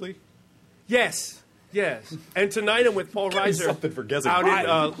that, Berkeley? Yes. And tonight I'm with Paul Reiser something for guessing. out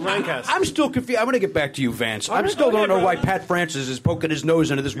in Lancaster. I'm still confused. I'm going to get back to you, Vance. I right, still go don't ahead, know why brother. Pat Francis is poking his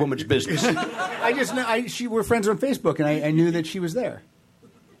nose into this woman's business. I just know we're friends on Facebook, and I knew that she was there.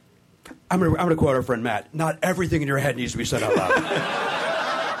 I'm going to quote our friend Matt. Not everything in your head needs to be said out loud.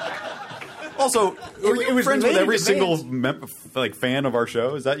 Also, are you was friends with related every to single Vance. fan of our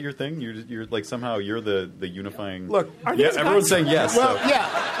show? Is that your thing? You're like somehow you're the unifying. Look, are yeah, these everyone's guys- saying yes. Well, so.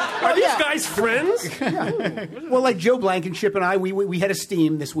 yeah. Are these guys friends? Well, like Joe Blankenship and I, we had a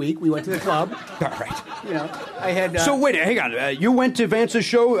steam this week. We went to the club. all right. You know, I had. So wait, hang on. You went to Vance's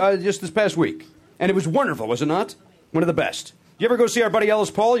show just this past week, and it was wonderful, was it not? One of the best. You ever go see our buddy Ellis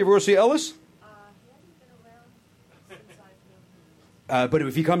Paul? You ever go see Ellis? But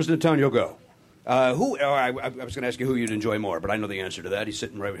if he comes to town, you'll go. I was going to ask you who you'd enjoy more, but I know the answer to that. He's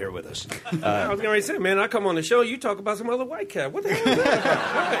sitting right here with us. I was going to say, man, I come on the show, you talk about some other white cat. What the hell is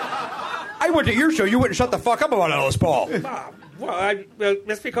that? I went to your show. You wouldn't shut the fuck up about Ellis Paul. Well,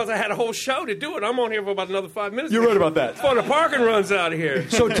 that's because I had a whole show to do it. I'm on here for about another 5 minutes. You're right about that. Before the parking runs out of here.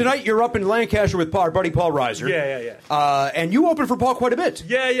 So tonight you're up in Lancaster with our buddy Paul Reiser. Yeah. And you open for Paul quite a bit.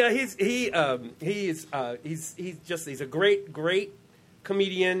 Yeah. He's a great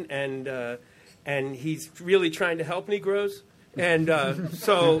comedian, and he's really trying to help Negroes, and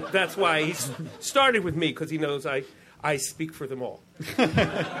so that's why he started with me, because he knows I speak for them all.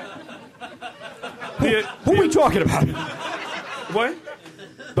 Who are we talking about? What?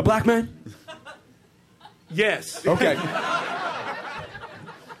 The black man? Yes. Okay.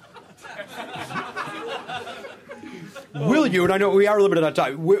 Will you, and I know we are limited on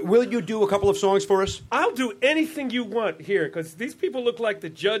time, will you do a couple of songs for us? I'll do anything you want here, because these people look like the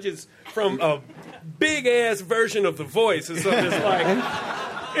judges from a big-ass version of The Voice. And so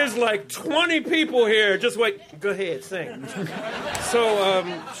there's like 20 people here. Just wait. Go ahead, sing.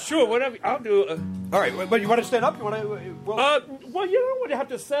 So, sure, whatever. I'll do. All right, but you want to stand up? You want to? Well, you don't want to have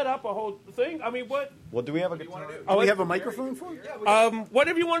to set up a whole thing. I mean, what? Well, do we have a guitar? Oh, we have a microphone for you?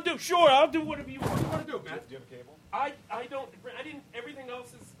 Whatever you want to do. Sure, I'll do whatever you want. What do you want to do, Matt? Do you have a cable? I didn't. Everything else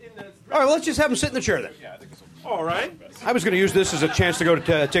is in the. All right, well, let's just have him sit in the chair then. Yeah, I think so. All right. I was going to use this as a chance to go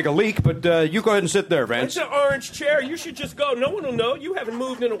to take a leak, but you go ahead and sit there, Vance. It's an orange chair. You should just go. No one will know. You haven't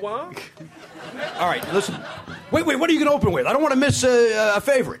moved in a while. All right, listen. Wait, what are you going to open with? I don't want to miss a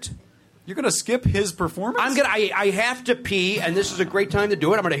favorite. You're going to skip his performance? I have to pee, and this is a great time to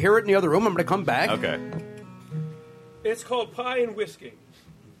do it. I'm going to hear it in the other room. I'm going to come back. Okay. It's called Pie and Whiskey.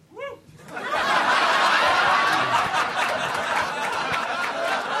 Go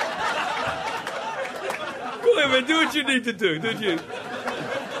ahead, man. Do what you need to do. Do you?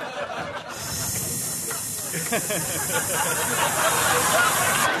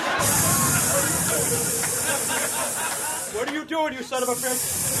 What are you doing, you son of a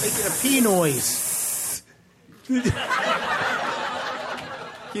bitch? Making a pee noise.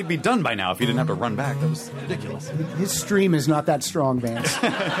 He'd be done by now if he didn't have to run back. That was ridiculous. His stream is not that strong, Vance.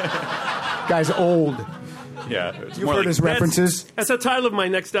 Guy's old. Yeah. It's You've more heard like, his references. That's the title of my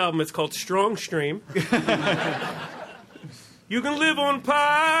next album. It's called Strong Stream. You can live on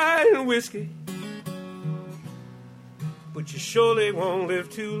pie and whiskey, but you surely won't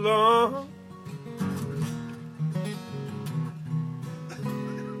live too long.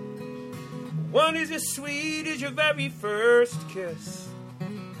 One is as sweet as your very first kiss.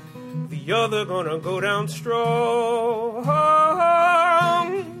 The other gonna go down strong.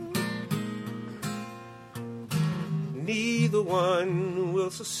 Neither one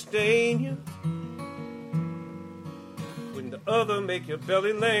will sustain you when the other make your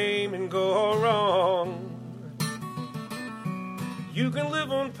belly lame and go all wrong. You can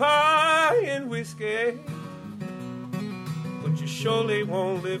live on pie and whiskey, but you surely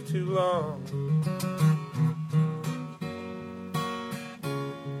won't live too long.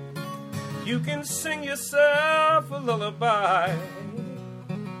 You can sing yourself a lullaby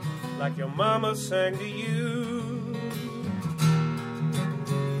like your mama sang to you.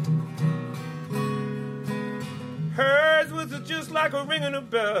 Hers was just like a ringing a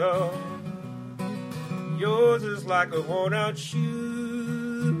bell. Yours is like a worn out shoe.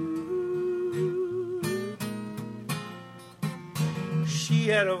 She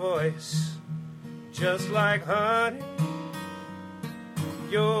had a voice just like honey.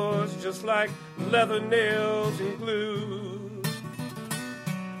 Yours just like leather nails and glue.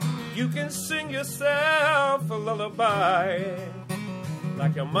 You can sing yourself a lullaby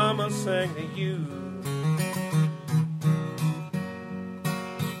like your mama sang to you.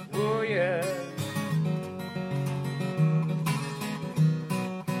 Oh yeah.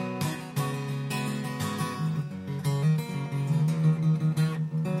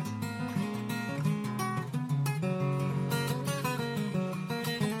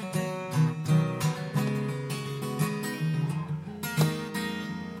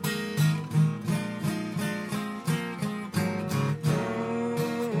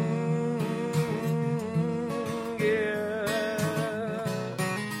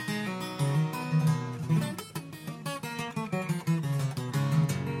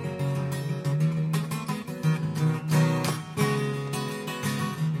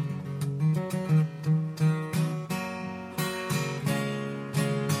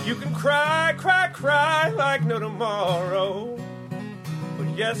 Cry like no tomorrow, but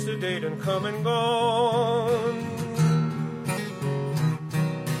yesterday done come and gone.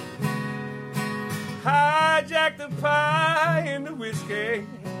 Hijack the pie and the whiskey,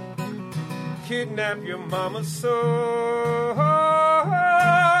 kidnap your mama's soul.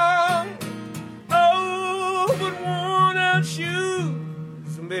 Oh, but worn out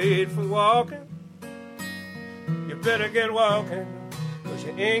shoes are made for walking. You better get walking,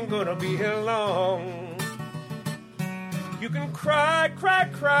 you ain't gonna be here long. You can cry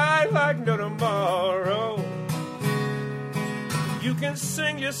like no tomorrow. You can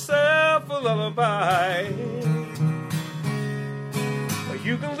sing yourself a lullaby. Or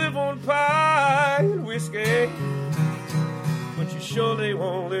you can live on pie and whiskey, but you surely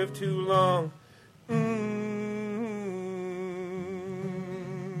won't live too long.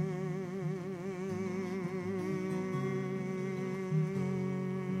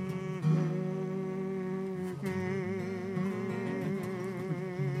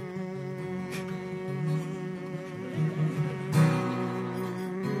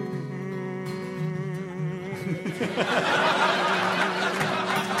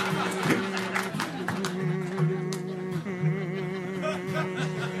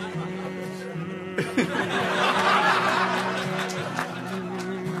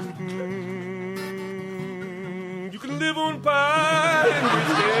 You can live on pie and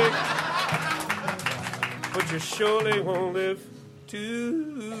whiskey, but you surely won't live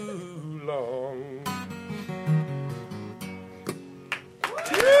too long.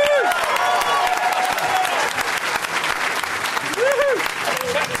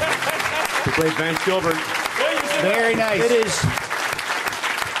 The great Vance Gilbert. Very nice. It is.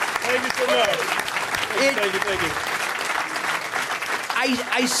 Thank you so much. Thank you.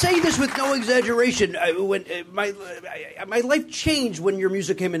 I say this with no exaggeration. When my life changed when your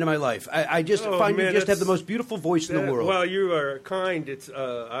music came into my life. I just find you just have the most beautiful voice in the world. Well, you are kind.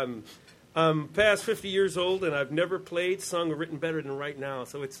 I'm past 50 years old, and I've never played, sung, or written better than right now.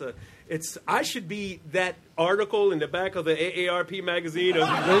 So I should be that article in the back of the AARP magazine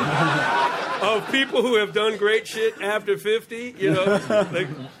of people who have done great shit after 50. You know, like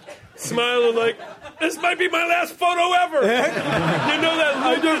smiling like, this might be my last photo ever. You know that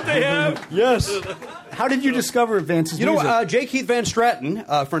look that they have? Yes. How did you discover Vance's music? J. Keith Van Stratton,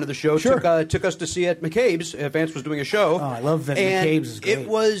 friend of the show, took us to see at McCabe's. Vance was doing a show. Oh, I love that. McCabe's is great. It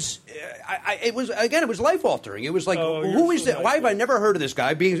was, it was life altering. It was like, who is that? Why have I never heard of this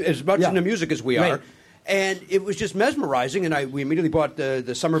guy? Being as much into music as we are. Right. And it was just mesmerizing. And we immediately bought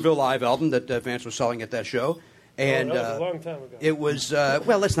the Somerville Live album that Vance was selling at that show. And that was a long time ago. It was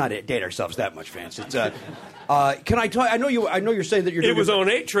well. Let's not date ourselves that much, Vance. It's can I talk? I know you're saying that you're. It was on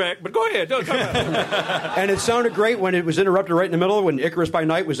 8-track, but go ahead. Don't come out. And it sounded great when it was interrupted right in the middle. When Icarus by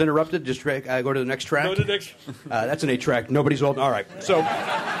Night was interrupted, just go to the next track. Go to the next. That's an 8-track. Nobody's old. All right. So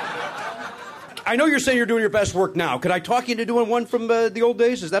I know you're saying you're doing your best work now. Could I talk you into doing one from the old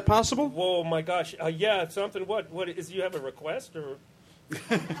days? Is that possible? Whoa, my gosh. Yeah, something. What is? You have a request or?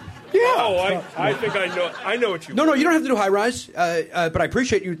 Yeah. Oh, I think I know. I know what you. No, you don't have to do High Rise, but I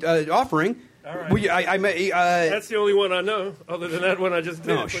appreciate you offering. All right. That's the only one I know. Other than that one I just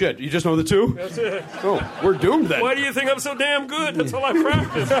did. Oh shit! You just know the two? That's it. Oh, we're doomed then. Why do you think I'm so damn good? That's all I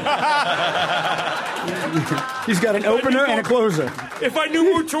practice. He's got an opener and a closer. If I knew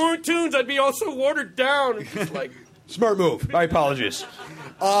more tunes, I'd be all so watered down. It's just like smart move. My apologies.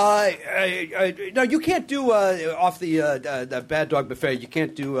 No, you can't do off the Bad Dog Buffet. You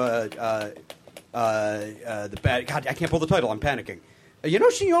can't do the bad. God, I can't pull the title. I'm panicking. You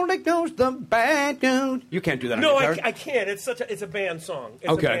know, she only knows the bad dude. You can't do that. No, on guitar. I can't. It's a band song. It's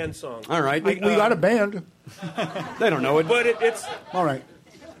okay. a band song. All right, we got a band. They don't know it, but it's all right.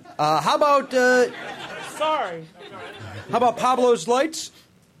 How about? Sorry. How about Pablo's Lights?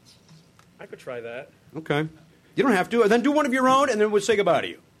 I could try that. Okay. You don't have to. Then do one of your own, and then we'll say goodbye to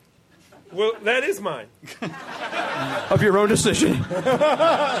you. Well, that is mine. Of your own decision.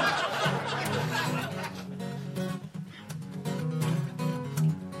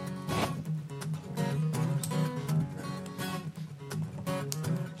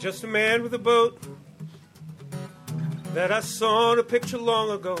 Just a man with a boat that I saw in a picture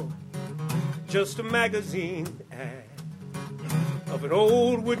long ago. Just a magazine ad of an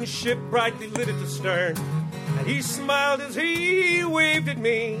old wooden ship brightly lit at the stern. And he smiled as he waved at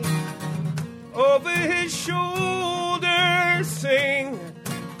me over his shoulder, saying,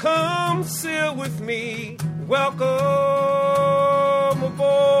 "Come sail with me, welcome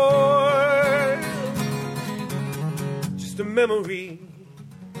aboard." Just a memory,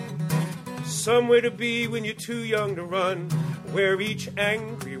 somewhere to be when you're too young to run, where each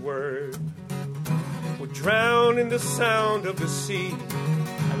angry word would drown in the sound of the sea,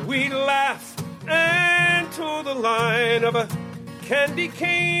 and we'd laugh and toe the line of a candy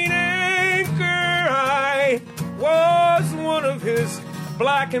cane anchor. I was one of his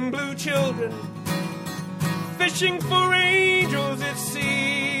black and blue children, fishing for angels at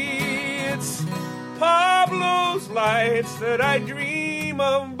sea. It's Pablo's Lights that I dream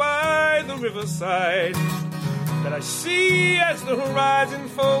of by the riverside, that I see as the horizon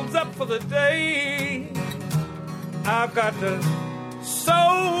folds up for the day. I've got the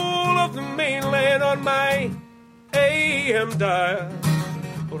soul of the mainland on my AM dial,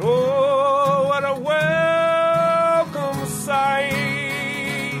 but oh, what a welcome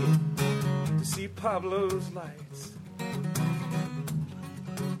sight to see Pablo's Lights.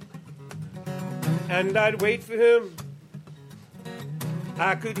 And I'd wait for him.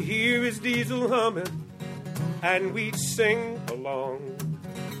 I could hear his diesel humming, and we'd sing along,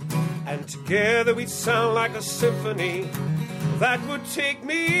 and together we'd sound like a symphony that would take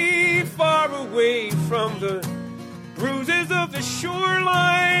me far away from the bruises of the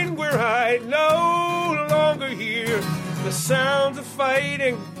shoreline, where I'd no longer hear the sounds of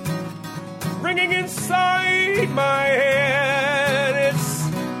fighting ringing inside my head. It's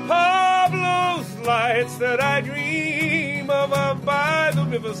Pablo's Lights that I dream of up by the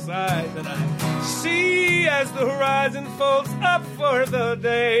riverside, that I see as the horizon folds up for the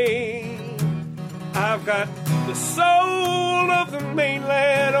day. I've got the soul of the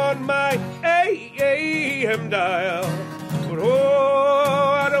mainland on my AM dial, but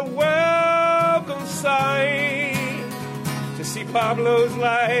oh, what a welcome sight to see Pablo's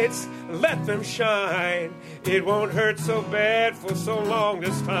Lights. Let them shine. It won't hurt so bad for so long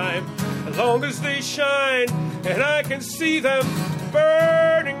this time. as long as they shine and I can see them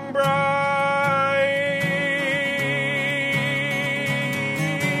burning bright.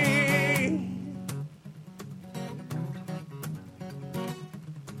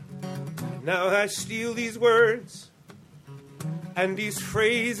 Now I steal these words and these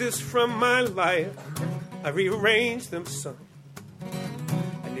phrases from my life. I rearrange them some,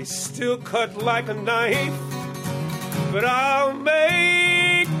 and they still cut like a knife. But I'll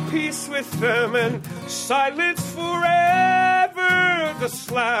make peace with them and silence forever the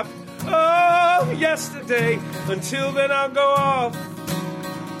slap of yesterday. Until then I'll go off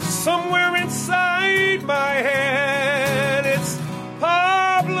somewhere inside my head. It's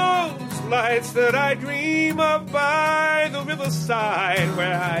Pablo's lights that I dream of by the riverside,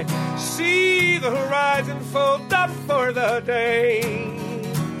 where I see the horizon fold up for the day.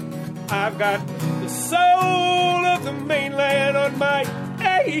 I've got the soul of the mainland on my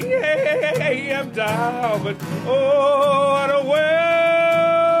AM dial, but oh, what a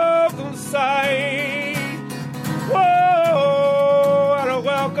welcome sight. Whoa, what a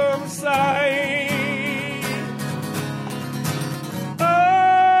welcome sight.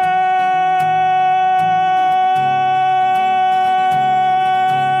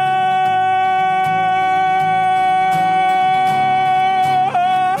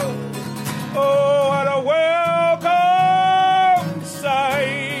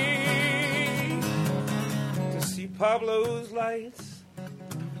 Pablo's lights,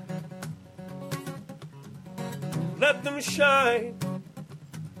 let them shine.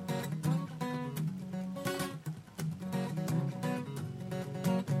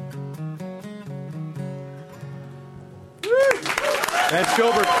 Vance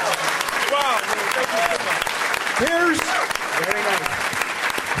Gilbert. Wow, man, thank you so much. Here's Very nice.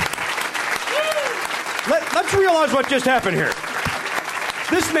 let's realize what just happened here.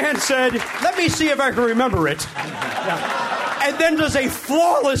 This man said, "Let me see if I can remember it," and then does a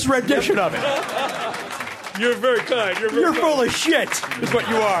flawless rendition of it. You're very kind. You're full of shit, is what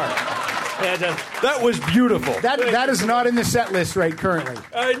you are. That was beautiful. That is not in the set list right currently.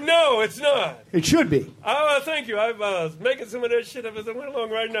 No, it's not. It should be. Oh, thank you. I was making some of that shit as I went along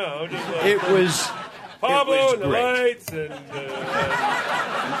right now. Just, It was Pablo and the great. lights and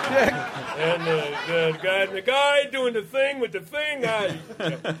the guy doing the thing with the thing.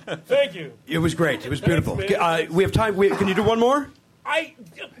 Thank you. It was great. It was beautiful. Thanks, man. We have time. Can you do one more?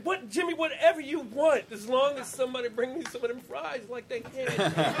 Jimmy, whatever you want, as long as somebody bring me some of them fries like they can.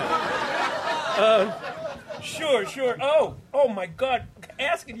 Sure. Oh my God.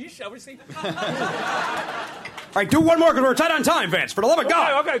 Asking you shall receive. All right, do one more because we're tight on time, Vance. For the love of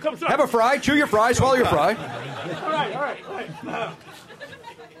God. Okay, come on. Have a fry. Chew your fry. Swallow your fry. All right.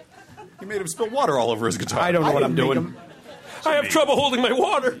 You made him spill water all over his guitar. I don't know what I'm doing. I have trouble holding my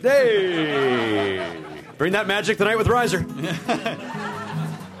water. Hey. Bring that magic tonight with Riser.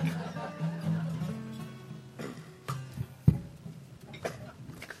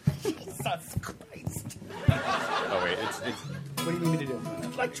 Jesus Christ. Oh, wait. It's What do you need me to do?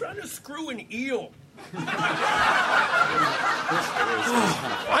 It's like trying to screw an eel.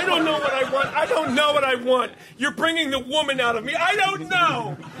 I don't know what I want. You're bringing the woman out of me. I don't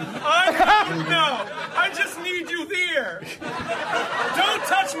know. I just need you there. Don't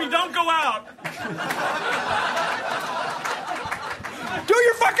touch me. Don't go out. Do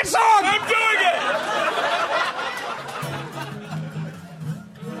your fucking song! I'm doing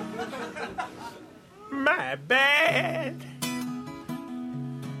it. My bad.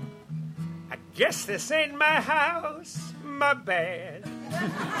 I guess this ain't my house. My bad.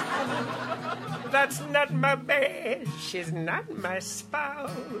 That's not my bad. She's not my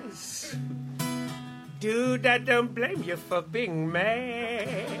spouse. Dude, I don't blame you for being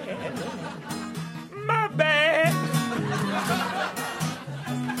mad. My bad.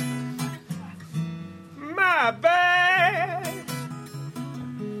 My bad.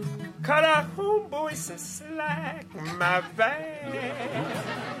 Cut our homeboy some slack. My bad.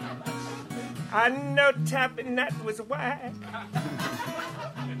 I know tapping that was whack.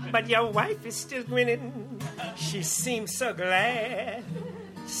 But your wife is still grinning. She seems so glad.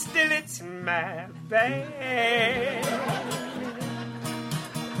 Still, it's my bad.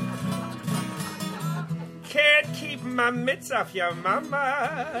 Can't keep my mitts off your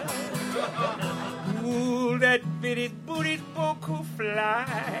mama. Ooh, that bitty booty's beaucoup fly.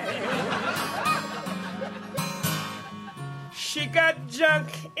 She got junk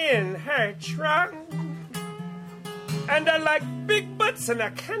in her trunk. And I like big butts and I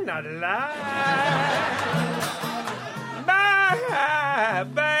cannot lie. My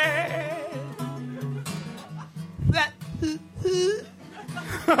bad.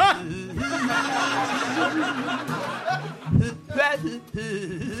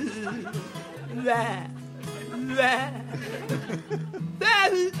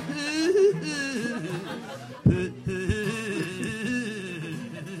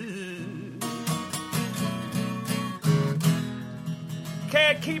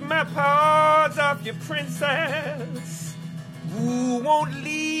 Can't keep my paws off your princess. Ooh, won't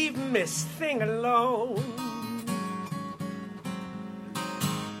leave Miss Thing alone.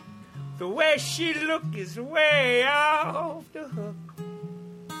 The way she look is way off the hook,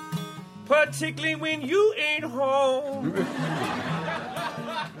 particularly when you ain't home.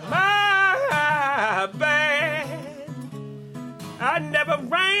 My bad, I never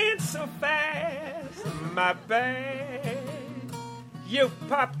ran so fast. My bad, you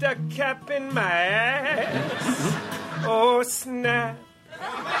popped a cap in my ass. Oh, snap.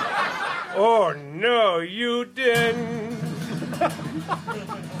 Oh, no, you didn't.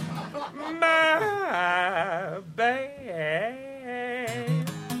 My bad.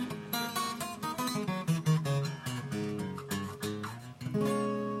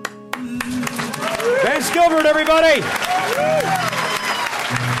 Vance Gilbert, everybody.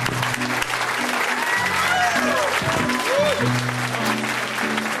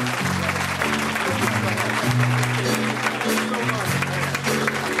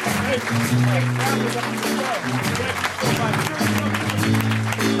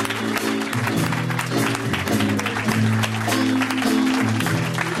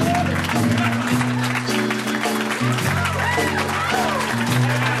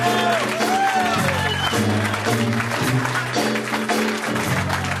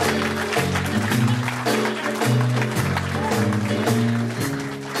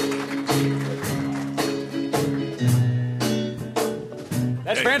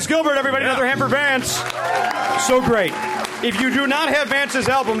 That's Vance Gilbert, everybody. Another hand for Vance. So great. If you do not have Vance's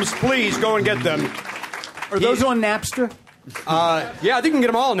albums, please go and get them. Are those on Napster? Yeah, I think you can get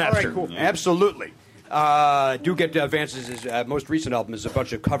them all on Napster. All right, cool. Yeah. Absolutely. Do get Vance's most recent album is a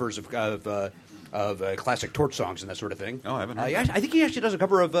bunch of covers of classic torch songs and that sort of thing. Oh, I haven't heard I think he actually does a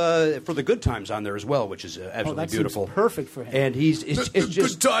cover of For the Good Times on there as well, which is absolutely that beautiful. seems perfect for him. And it's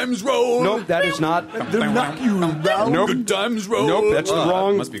just Good times roll. Nope, that is not. They'll knock you around. Nope. Good times roll. Nope, that's the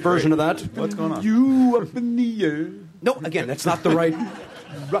wrong must be version great. of that. What's going on? You up in the air. No, again, that's not the right.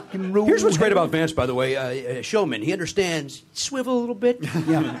 Rock and roll. Here's what's great about Vance, by the way. A showman. He understands. Swivel a little bit.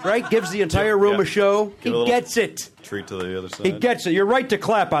 Yeah. Right? Gives the entire room a show. Give a He little gets it. Treat to the other side. He gets it. You're right to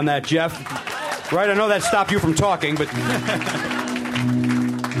clap on that, Jeff. Right? I know that stopped you from talking, but.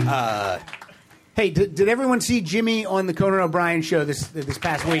 Hey, did everyone see Jimmy on the Conan O'Brien show this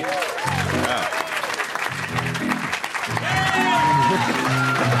past week?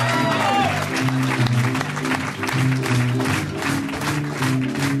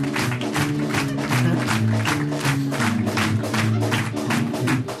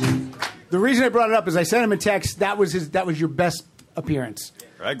 The reason I brought it up is I sent him a text. That was your best appearance.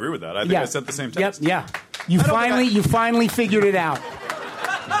 I agree with that. I think I sent the same text. Yep, yeah. You finally figured it out.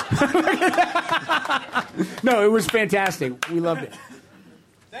 No, it was fantastic. We loved it.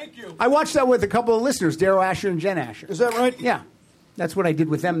 Thank you. I watched that with a couple of listeners, Daryl Asher and Jen Asher. Is that right? Yeah. That's what I did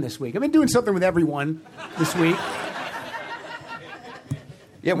with them this week. I've been doing something with everyone this week.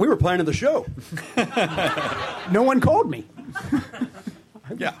 Yeah, we were planning the show. No one called me.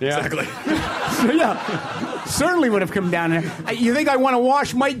 Yeah, exactly. So, yeah, certainly would have come down there. You think I want to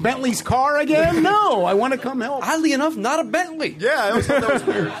wash Mike Bentley's car again? No, I want to come help. Oddly enough, not a Bentley. Yeah, I always thought that was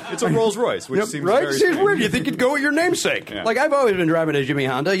weird. It's a Rolls Royce, which seems right? very Seems strange. weird. You think you'd go with your namesake. Yeah. Like, I've always been driving a Jimmy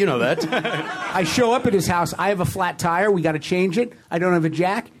Honda. You know that. I show up at his house. I have a flat tire. We got to change it. I don't have a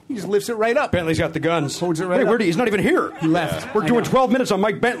jack. He just lifts it right up. Bentley's got the guns. Holds it right Wait, up. where'd he's not even here. He left. We're doing 12 minutes on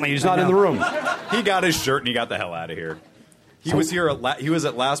Mike Bentley. He's not in the room. He got his shirt and he got the hell out of here. He was here. He was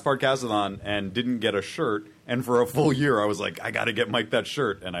at last Pardcast-a-thon and didn't get a shirt. And for a full year, I was like, I got to get Mike that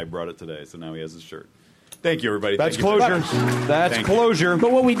shirt, and I brought it today. So now he has his shirt. Thank you, everybody. That's Thank you closure. That's Thank you. closure.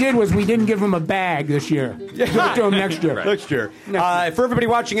 But what we did was we didn't give him a bag this year. Give it to him next year. Right. Next year. For everybody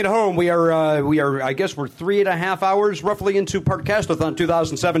watching at home, we are. I guess we're 3.5 hours roughly into Pardcast-a-thon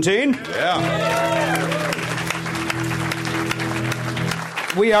 2017. Yeah.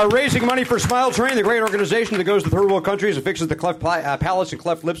 We are raising money for Smile Train, the great organization that goes to third world countries and fixes the cleft palates and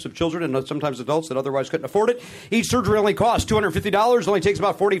cleft lips of children and sometimes adults that otherwise couldn't afford it. Each surgery only costs $250. Only takes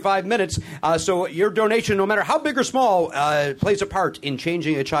about 45 minutes. So your donation, no matter how big or small, plays a part in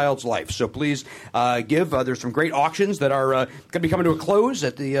changing a child's life. So please give. There's some great auctions that are going to be coming to a close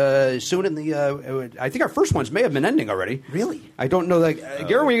at the soon. In the I think our first ones may have been ending already. Really? I don't know that.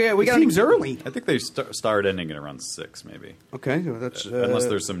 Gary, we got Seems early. I think they start ending at around 6, maybe. Okay, that's Unless Unless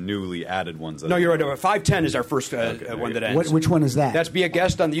there's some newly added ones. No, you're right. 5:10 is our first one that ends. Which one is that? That's Be a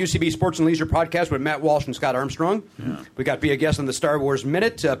Guest on the UCB Sports and Leisure podcast with Matt Walsh and Scott Armstrong. Yeah. We got Be a Guest on the Star Wars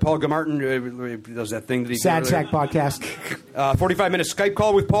Minute. Paul Gilmartin does that thing that he Sad Sack podcast. 45-minute Skype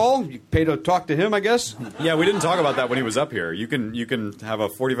call with Paul. You pay to talk to him, I guess. Yeah, we didn't talk about that when he was up here. You can have a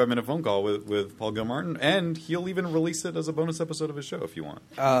 45-minute phone call with Paul Gilmartin, and he'll even release it as a bonus episode of his show if you want.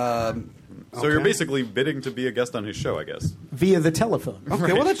 So you're basically bidding to be a guest on his show, I guess. Via the telephone. Okay,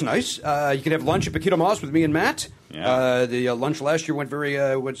 right. Well, that's nice. You can have lunch at Paquito Moss with me and Matt. Yeah. The lunch last year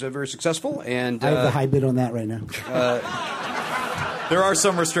was very successful, and I have the high bid on that right now. There are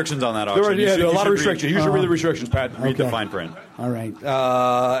some restrictions on that auction. There are a lot of restrictions. You should read the restrictions, Pat. Read the fine print. All right.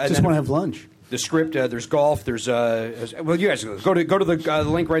 Just want to have lunch. The script, there's golf, there's well, you guys go to the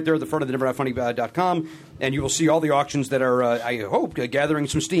link right there at the front of the NeverNotFunny.com, and you will see all the auctions that are, I hope, gathering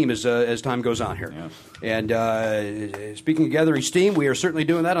some steam as time goes on here. Yeah. And speaking of gathering steam, we are certainly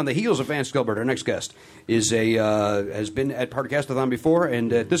doing that on the heels of Vance Gilbert. Our next guest has been at Pardcast-a-thon before,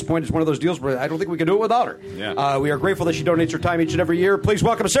 and at this point, it's one of those deals where I don't think we can do it without her. Yeah. We are grateful that she donates her time each and every year. Please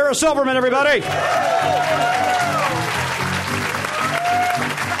welcome Sarah Silverman, everybody.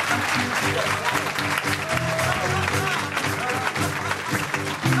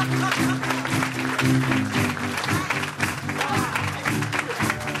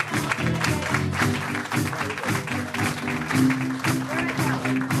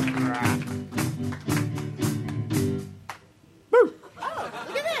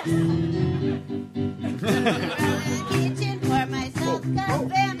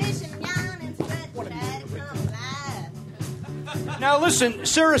 Now listen,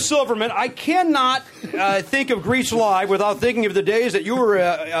 Sarah Silverman, I cannot think of Grease Live without thinking of the days that you were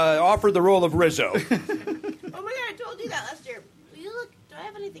offered the role of Rizzo. Oh my God, I told you that last year. Do I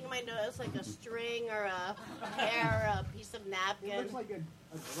have anything in my nose, like a string or a hair, or a piece of napkin? It looks like a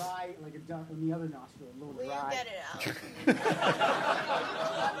dry, like a duck in the other nostril, a little Will dry. you get it out?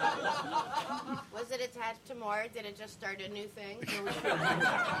 Was it attached to more? Did it just start a new thing?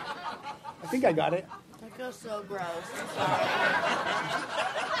 I think I got it. That feels so gross. I'm sorry.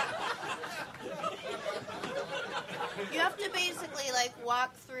 You have to basically like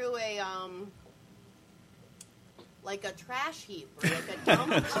walk through a like a trash heap or like a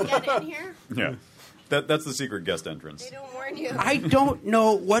dump to get in here. Yeah. That's the secret guest entrance. They don't warn you. I don't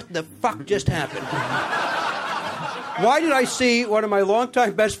know what the fuck just happened. Why did I see one of my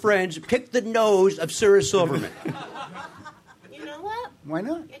longtime best friends pick the nose of Sarah Silverman? You know what? Why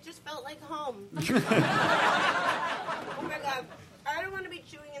not? It just felt like home. Oh my God. I don't want to be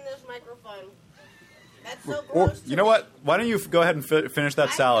chewing in this microphone. That's so gross. You know what? Why don't you go ahead and finish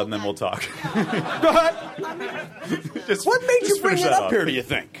that salad, and then we'll talk. Go ahead. What made you bring it up here, do you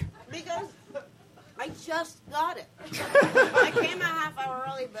think? Because I just got it. I came a half hour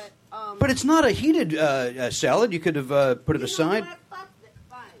early, but... But it's not a heated salad. You could have put it aside. Fine.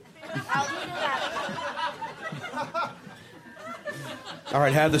 I'll do that. All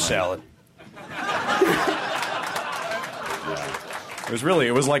right, have the salad.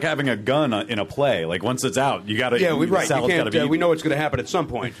 It was like having a gun in a play. Like once it's out, you got to. Yeah, right. Salad's gotta be we know it's going to happen at some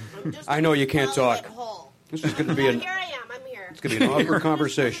point. I know you can't talk. This is going to be here I am. I'm here. It's going to be an awkward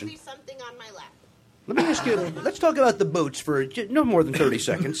conversation. There's going to be something on my lap. Let me ask you. Let's talk about the boots for no more than 30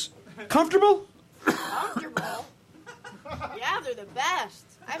 seconds. Comfortable? Comfortable? Yeah, they're the best.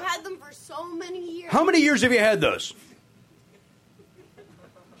 I've had them for so many years. How many years have you had those?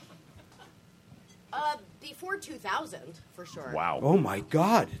 Before 2000, for sure. Wow. Oh, my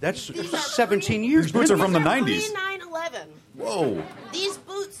God. That's 17 years. These boots are from the 90s. Pre-9/11. Whoa. These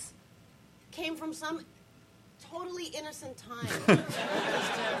boots came from some totally innocent time.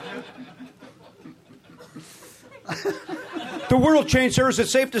 The world changed, Sarah. Is it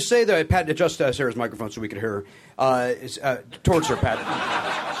safe to say that... Pat, adjust Sarah's microphone so we can hear her. Towards her, Pat.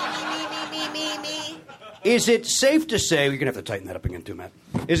 Me. Is it safe to say... You're going to have to tighten that up again, too, Matt.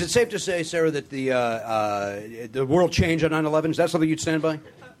 Is it safe to say, Sarah, that the world changed on 9/11? Is that something you'd stand by?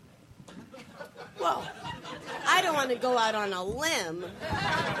 Well, I don't want to go out on a limb.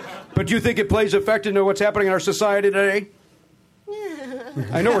 But do you think it plays effect into what's happening in our society today?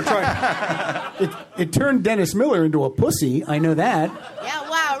 I know we're trying... It turned Dennis Miller into a pussy. I know that. Yeah,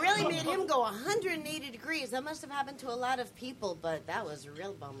 wow, really made him go 180 degrees. That must have happened to a lot of people, but that was a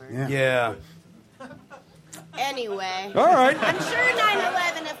real bummer. Yeah. Anyway. All right. I'm sure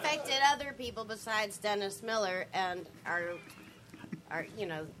 9/11 affected other people besides Dennis Miller and our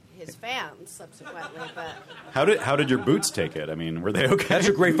his fans subsequently. But How did your boots take it? I mean, were they okay? That's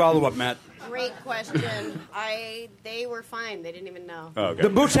a great follow-up, Matt. great question. They were fine. They didn't even know. Oh, okay. The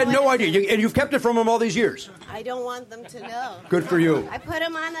Boots had no idea, and you've kept it from them all these years. I don't want them to know. Good for you. I put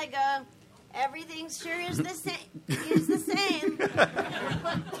them on. I go, everything sure is the same. Is the same.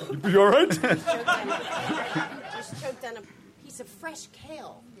 You all right? Just choked on a piece of fresh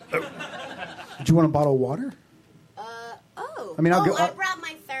kale. Did you want a bottle of water? I mean, I'll go. I brought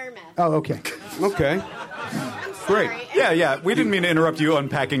my thermos. Oh, okay. Okay. I'm sorry. Great. Yeah. We didn't mean to interrupt you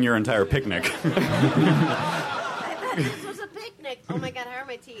unpacking your entire picnic. I thought this was a picnic. Oh my God, how are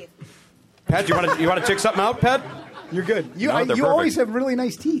my teeth? Pat, you want to check something out, Pat? You're good. You No, they're you always perfect. have really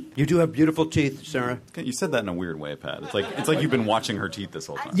nice teeth. You do have beautiful teeth, Sarah. You said that in a weird way, Pat. It's like you've been watching her teeth this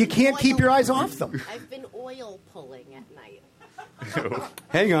whole time. You can't keep your eyes off them. I've been oil pulling at night.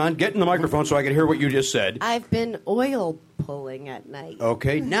 Hang on, get in the microphone so I can hear what you just said. I've been oil pulling at night.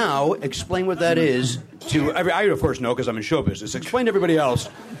 Okay, now explain what that is to. I of course know because I'm in show business. Explain to everybody else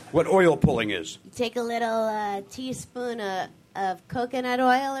what oil pulling is. You take a little teaspoon of coconut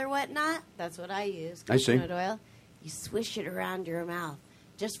oil or whatnot. That's what I use. I see. Coconut oil. You swish it around your mouth.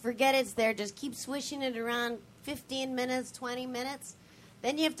 Just forget it's there. Just keep swishing it around 15 minutes, 20 minutes.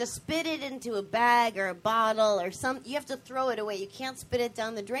 Then you have to spit it into a bag or a bottle or something. You have to throw it away. You can't spit it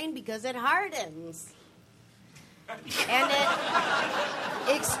down the drain because it hardens. And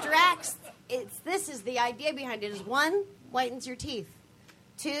it extracts. This is the idea behind it. Is 1, whitens your teeth.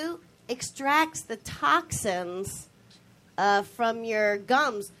 2, extracts the toxins from your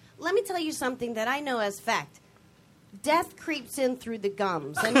gums. Let me tell you something that I know as fact. Death creeps in through the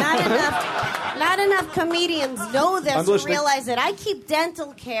gums, and not enough comedians know this and realize it. I keep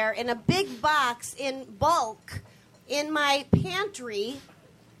dental care in a big box in bulk in my pantry,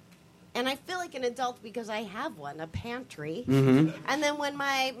 and I feel like an adult because I have one, a pantry. Mm-hmm. And then when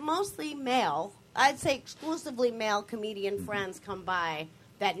my mostly male, I'd say exclusively male comedian friends come by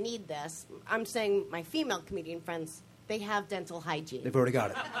that need this, I'm saying my female comedian friends, they have dental hygiene. They've already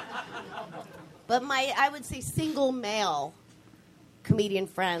got it. But I would say single male comedian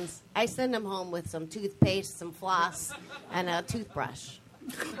friends, I send them home with some toothpaste, some floss, and a toothbrush.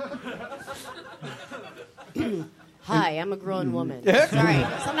 Hi, I'm a grown woman. Sorry,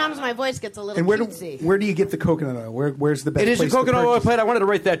 sometimes my voice gets a little And cutesy. where do you get the coconut oil? Where's the best It is a place to coconut oil, purchase? Pat. I wanted to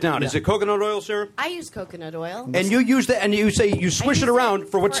write that down. Is it coconut oil, Sarah? I use coconut oil. And you use that, and you say you swish use it around it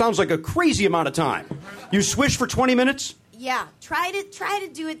for what for- sounds like a crazy amount of time. You swish for 20 minutes? Yeah, try to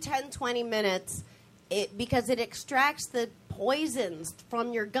do it 10, 20 minutes because it extracts the poisons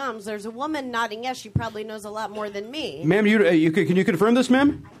from your gums. There's a woman nodding yes. She probably knows a lot more than me. Ma'am, can you confirm this,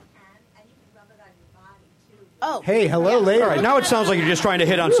 ma'am? Oh. Hey, hello, lady. All right, now it sounds like you're just trying to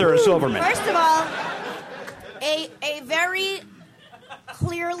hit on Sarah Silverman. First of all, a very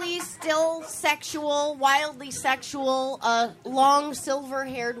clearly still sexual, wildly sexual, long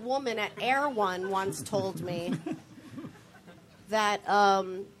silver-haired woman at Air One once told me that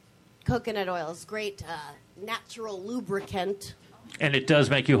coconut oil is great natural lubricant. And it does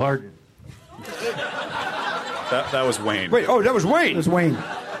make you harden. That was Wayne. Wait, oh, that was Wayne. It was Wayne.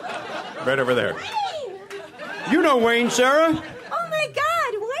 Right over there. You know Wayne, Sarah. Oh, my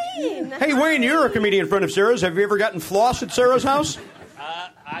God, Wayne! Hey, Wayne, you're a comedian friend of Sarah's. Have you ever gotten floss at Sarah's house?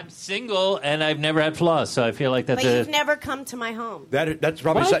 I'm single, and I've never had floss, so I feel like that's But you've never come to my home. That's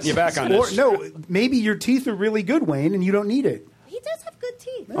probably What? setting you back on Or this. no, maybe your teeth are really good, Wayne, and you don't need it. He does have good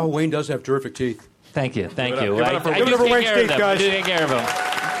teeth. Oh, Wayne does have terrific teeth. Thank you. Give it I up for- do give it up for take Wayne's care of teeth, them. guys. I do take care of them.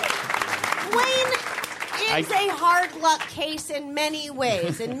 Wayne is a hard luck case in many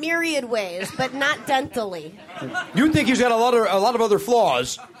ways, in myriad ways, but not dentally. You think he's got a lot of other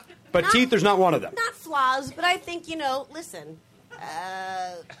flaws, but Not- teeth, there's not one of them. Not flaws, but I think, listen.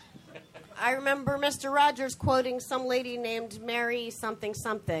 I remember Mr. Rogers quoting some lady named Mary something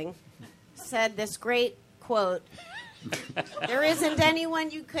something, said this great quote, "There isn't anyone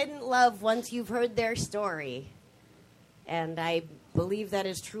you couldn't love once you've heard their story." And I believe that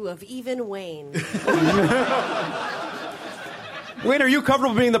is true of even Wayne. Wayne, are you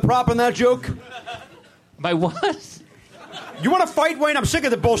comfortable being the prop in that joke? My what? You want to fight, Wayne? I'm sick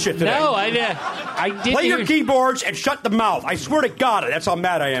of the bullshit today. No, I didn't. Play your even- keyboards and shut the mouth. I swear to God, that's how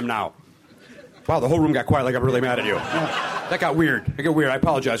mad I am now. Wow, the whole room got quiet like I'm really mad at you. That got weird. It got weird. I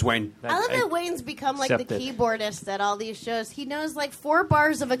apologize, Wayne. I love that Wayne's become like the Accept it. keyboardist at all these shows. He knows like 4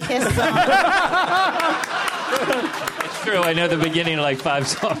 bars of a Kiss song. It's true. I know the beginning of like 5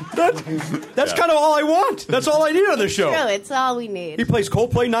 songs. That's kind of all I want. That's all I need on this show. True, it's all we need. He plays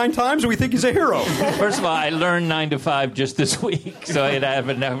Coldplay 9 times and we think he's a hero. First of all, I learned 9 to 5 just this week, so I have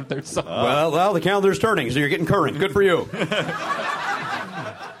another song. Well, the calendar's turning, so you're getting current. Good for you.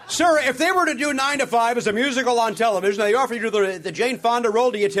 Sarah, if they were to do 9 to 5 as a musical on television, they offer you the Jane Fonda role,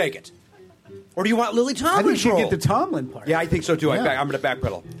 do you take it? Or do you want Lily I Tomlin's think she'd role? get the Tomlin part. Yeah, I think so too. Yeah. I'm going to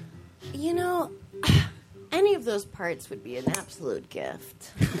backpedal. You know, any of those parts would be an absolute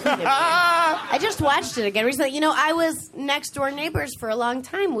gift. I just watched it again recently. You know, I was next door neighbors for a long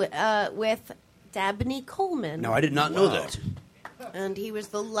time with Dabney Coleman. No, I did not know that. And he was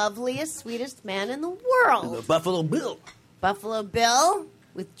the loveliest, sweetest man in the world. The Buffalo Bill. Buffalo Bill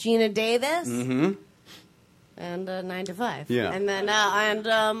with Gina Davis. Mm-hmm. And 9 to 5. Yeah. And then,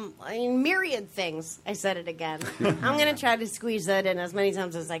 I mean, myriad things. I said it again. I'm going to try to squeeze that in as many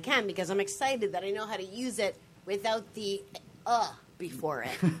times as I can because I'm excited that I know how to use it without the before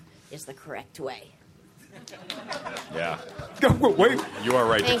it is the correct way. Yeah. Wait. You are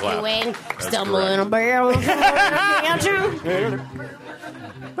right Thank to clap. you, Wayne. That's Stumbling a correct. barrel.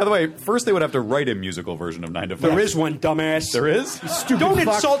 By the way, first they would have to write a musical version of 9 to 5. There is one, dumbass. There is? Don't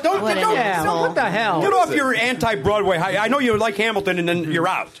insult. Don't. What an Don't. asshole. What the hell? Get off your anti-Broadway. I know you like Hamilton, and then you're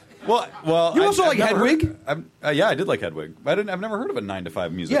out. Well, You also like never Hedwig? yeah, I did like Hedwig. I've never heard of a 9 to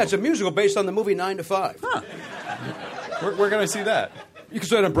 5 musical. Yeah, it's a musical based on the movie 9 to 5. Huh. Where can I see that? You can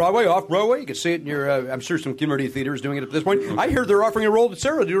see it on Broadway, off Broadway. You can see it in your. I'm sure some community theater is doing it at this point. I hear they're offering a role to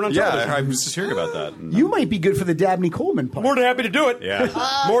Sarah to do it on television. Yeah, I was just hearing about that. You might be good for the Dabney Coleman part. More than happy to do it. Yeah.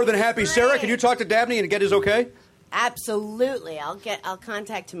 More than happy. great. Sarah, can you talk to Dabney and get his okay? Absolutely. I'll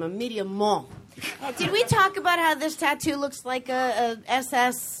contact him immediately. Did we talk about how this tattoo looks like a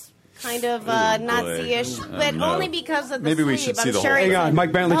SS kind of Nazi-ish? But no. only because of the Maybe we sleeve. should see I'm the sure whole- it's Hang on,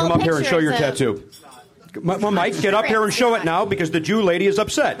 Mike Bentley, come up here and show your pictures of- tattoo. Mike, get up here and show it now because the Jew lady is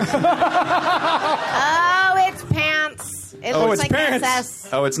upset. Oh, it's pants. It looks it's like pants.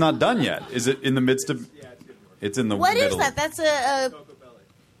 SS. Oh, it's not done yet. Is it in the midst of... It's in the What middle. is that? That's a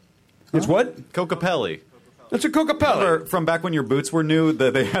It's what? Cocapelli. It's a Coca-Cola. Remember from back when your boots were new,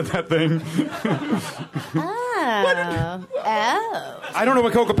 that they had that thing? oh. I don't know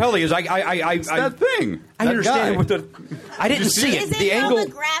what Coca-Cola is. It's that thing. I That understand guy. what the. I didn't see it. Is it The now angle.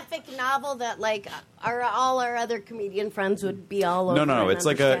 the graphic novel that like all our other comedian friends would be all over? No. and It's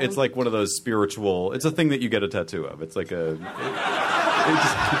like understand? it's like one of those spiritual. It's a thing that you get a tattoo of. It's like a.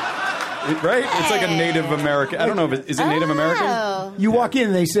 Right? It's like a Native American. I don't know if is it Native American? Oh. You walk in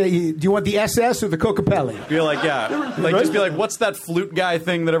and they say, do you want the SS or the Coca-Cola? Be like, yeah, like just be like, what's that flute guy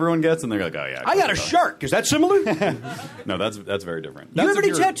thing that everyone gets? And they're like, oh yeah, I got a shark. Is that similar? No, that's very different. Do you That's have if any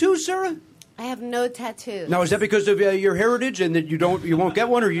you're- tattoos, Sarah? I have no tattoos. Now, is that because of your heritage and that you won't get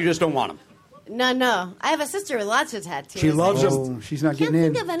one, or you just don't want them? No. I have a sister with lots of tattoos. She loves I them. Oh, she's not can't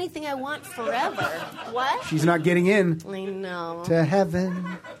getting think in. of anything I want forever. What? She's not getting in I know. to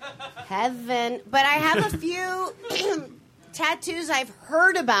heaven. Heaven. But I have a few tattoos I've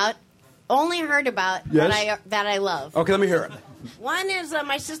heard about, only heard about, Yes? that I love. Okay, let me hear it. One is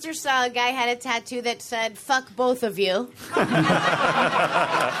my sister saw a guy had a tattoo that said, fuck both of you.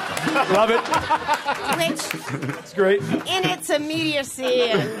 Love it. Which, It's great. in its immediacy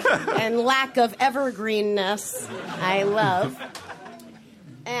and lack of evergreenness, I love.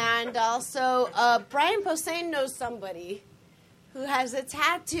 And also, Brian Posehn knows somebody who has a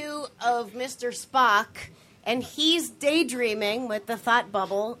tattoo of Mr. Spock, and he's daydreaming with the thought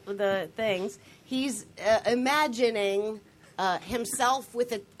bubble, the things. He's imagining himself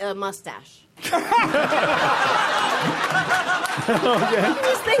with a mustache. He's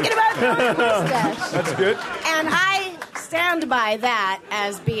thinking about growing a mustache. That's good. And I stand by that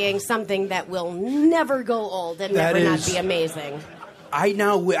as being something that will never go old and That never not is- be amazing.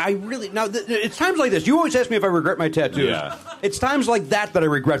 It's times like this. You always ask me if I regret my tattoos. Yeah. It's times like that I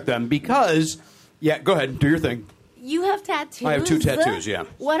regret them because, yeah, go ahead, do your thing. You have tattoos? I have 2 tattoos, yeah.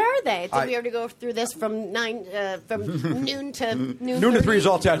 What are they? Did I- we have to go through this from noon to noon? Noon to 3 is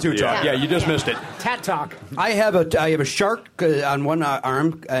all tattoo talk. Yeah, you just missed it. Tat talk. I have a shark on one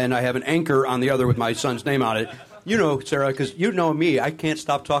arm, and I have an anchor on the other with my son's name on it. You know, Sarah, because you know me, I can't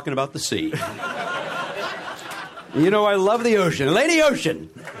stop talking about the sea. You know, I love the ocean. Lady Ocean.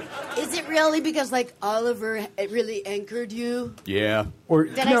 Is it really because, like, Oliver it really anchored you? Yeah. Or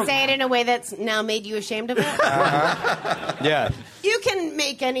Did I say it in a way that's now made you ashamed of it? Yeah. You can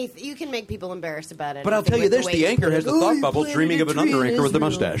make people embarrassed about it. But I'll tell you this: the anchor has the thought bubble, dreaming of an under anchor with the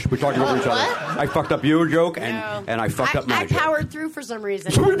mustache. We're talking over each other. What? I fucked up your joke, and I fucked up my I joke. powered through for some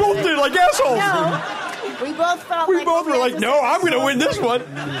reason. So we both did like assholes. No, we both felt We like both were had like, to no, say I'm going to win this one.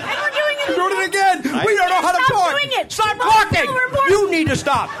 And we're doing it. We're doing it again. We don't know how to Stop talk. doing it. Stop We're both talking. still reporting. You need to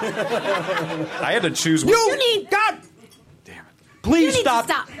stop. I had to choose. You need God. Damn it! Please You need stop,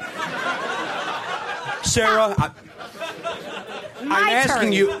 to stop. Sarah. I'm asking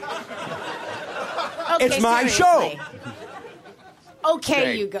turn. you. Okay, It's my seriously. show.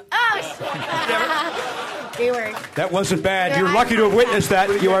 Okay, you go. Oh, you were. That wasn't bad. You're lucky to have witnessed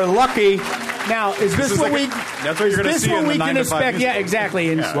that. You are lucky. Now, is this what we? That's what you're going to see in the 9 to 5 expect? music. Yeah, exactly.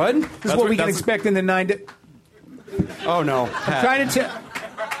 And Yeah. What? This is what we can expect in the 9 to. Oh no! I'm trying to tell.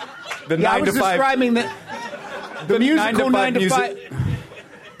 The Yeah, I 9 was to 5. describing the musical 9 to 5.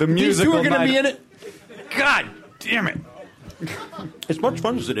 The These musical two are going to 9 be in it. God damn it! As much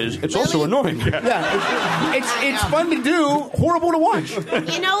fun as it is, it's also annoying. Yeah, it's fun to do, horrible to watch.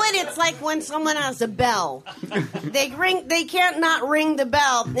 You know what? It's like when someone has a bell. They can't not ring the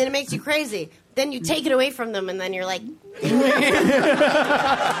bell, and it makes you crazy. Then you take it away from them, and then you're like,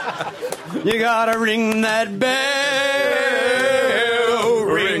 You gotta ring that bell.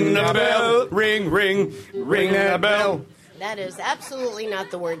 Ring the bell. Ring the bell. that is absolutely not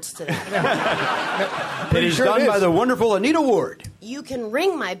the words to that. It is done by the wonderful Anita Ward. You can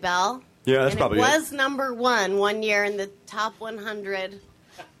ring my bell. Yeah, that's and probably it it. was number one year in the top 100.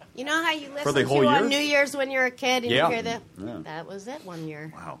 You know how you listen the to whole year? on New Year's when you're a kid and Yeah. you hear that? Yeah. That was it one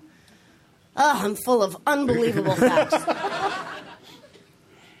year. Wow. Oh, I'm full of unbelievable facts.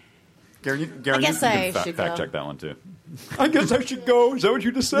 Garen, I guess you I can should fact go. check that one too. I guess I should go. Is that what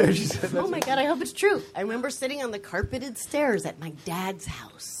you just said? Oh my God, I hope it's true. I remember sitting on the carpeted stairs at my dad's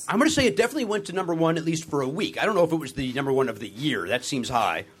house. I'm going to say it definitely went to number one at least for a week. I don't know if it was the number one of the year. That seems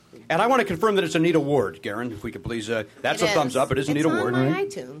high. And I want to confirm that it's Anita Ward, Garen, if we could please. That's It a thumbs is. up. It is Anita It's Ward. on my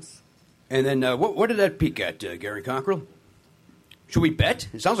iTunes. And then what did that peak at, Garen Cockrell? Should we bet?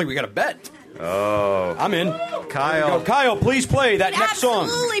 It sounds like we got to bet. Oh, I'm in. Kyle. Go. Kyle, please play that It next song.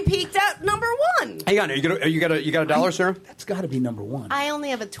 absolutely peaked at number one. Hang on, you got a dollar, Sarah? That's got to be number one. I only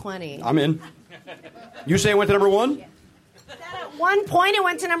have a 20. I'm in. You say it went to number one? At one point, it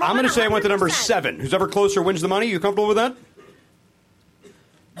went to number I'm one. going to say it went to number 100%. 7. Who's ever closer wins the money. You comfortable with that?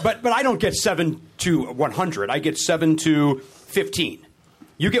 But I don't get 7 to 100. I get 7 to 15.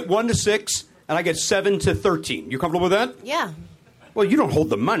 You get 1 to 6, and I get 7 to 13. You comfortable with that? Yeah. Well, you don't hold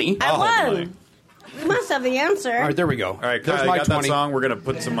the money. I I'll hold the money. won. We must have the answer. All right, there we go. All right, there's Kyle, my you got 20. that song. We're going to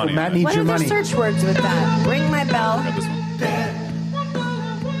put some money Matt on it. needs What your are the money. search words with that? Ring my bell. This one.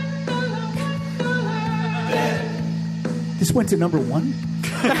 This went to number one?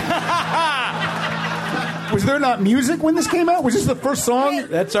 Was there not music when this came out? Was this the first song?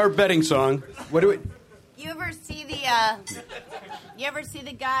 That's our betting song. What do we? You ever see the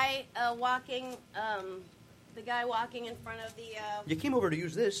guy walking? The guy walking in front of the. You came over to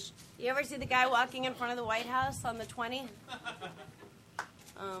use this. You ever see the guy walking in front of the White House on the 20?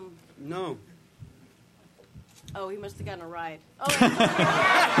 No. Oh, he must have gotten a ride. Oh,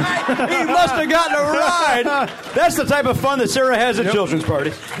 He must have gotten a ride. That's the type of fun that Sarah has at children's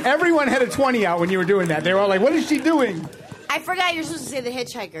parties. Everyone had a 20 out when you were doing that. They were all like, what is she doing? I forgot you're supposed to say the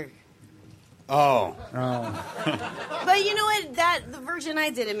hitchhiker. Oh. But you know what? The version I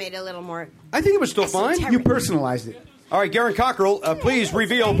did, it made it a little more. I think it was still fine. esoteric. You personalized it. All right, Garen Cockrell, please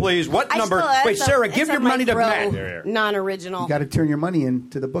reveal, please, what I number. still- Wait, it's Sarah, it's give on your my money to throw, Matt. Non-original. You got to turn your money in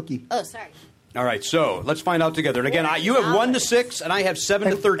to the bookie. Oh, sorry. All right, so let's find out together. And again, you have 1 to 6, and I have 7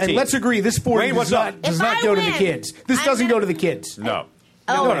 to 13. And let's agree, this 40 Wayne, what's does not, up? does If not I go to the win, kids. This I'm doesn't go gonna- to the kids. No.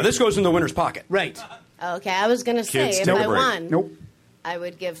 Oh, No, this goes in the winner's pocket. Right. okay. I was going to say, Kids, if take a I break. won, Nope. I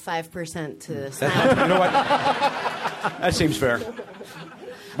would give 5% to this. You know what? That seems fair.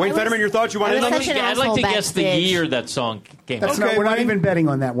 Wayne Fetterman, your thoughts? You want I in was on such this? an I'd like to asshole guess the backstage. year that song came That's out. Okay, we're not Wayne. even betting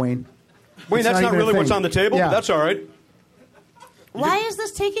on that, Wayne. Wayne, It's that's not even a really what's thing. on the table. Yeah. That's all right. Why is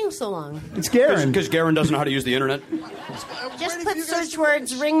this taking so long? It's Garen. Because Garen doesn't know how to use the internet. Just put search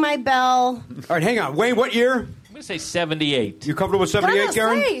words, ring my bell. All right, hang on. Wayne, what year? I'm going to say 78. You comfortable with What 78, else?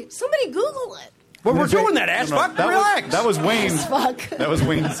 Garen? Say, somebody Google it. Well, we're doing that, ass fuck. Relax. That was Wayne's. Fuck. That was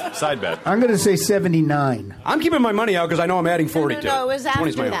Wayne's side bet. I'm going to say 79. I'm keeping my money out because I know I'm adding No, 42. it was 20's my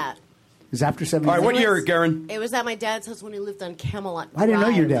after own. that. Is after All 79? right, what It year, was- Garen? It was at my dad's house when he lived on Camelot I didn't know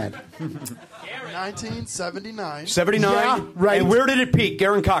your Drive. dad. 1979. 79? Yeah, right. And where did it peak,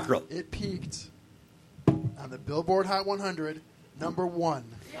 Garen Cockrell? It peaked on the Billboard Hot 100, number 1.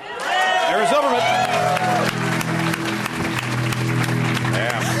 Aaron Silverman.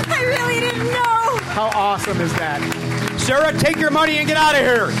 I really didn't know. How awesome is that? Sarah, take your money and get out of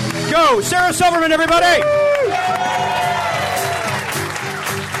here. Go, Sarah Silverman, everybody.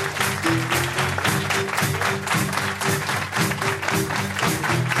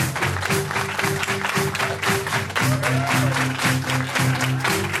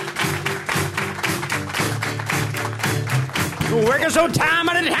 Working so time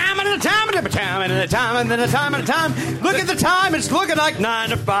and a time and a time and a time and a time and then a time and a time. Look at the time, it's looking like 9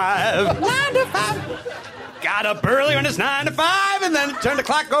 to 5. 9 to 5. Got up early when it's 9 to 5, and then turn the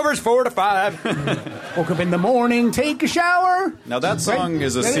clock over, it's 4 to 5. Woke up in the morning, take a shower. Now that song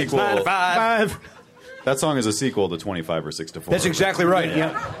is a It's 9 to sequel. 5. That song is a sequel to 25 or 6 to 4. That's exactly right.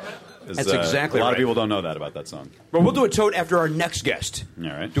 Yeah. That's exactly a lot right. of people don't know that about that song. But we'll do a tote after our next guest. All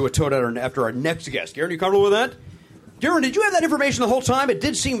right. Do a tote after our next guest. Garen, you comfortable with that? Garen, did you have that information the whole time? It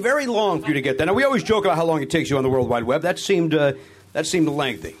did seem very long for you to get that. Now, we always joke about how long it takes you on the World Wide Web. That seemed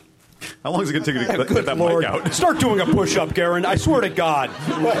lengthy. How long is it going to take you to get that Lord. mic out? Start doing a push-up, Garen. I swear to God.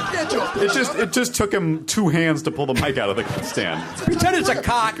 It just took him 2 hands to pull the mic out of the stand. Pretend it's a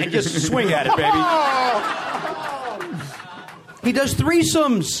cock and just swing at it, baby. He does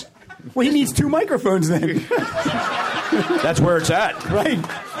threesomes. Well, he needs 2 microphones then. That's where it's at. Right.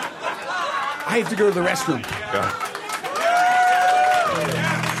 I have to go to the restroom.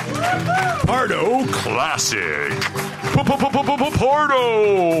 Pardo Classic.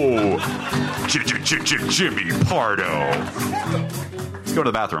 Pardo. Jimmy Pardo. Let's go to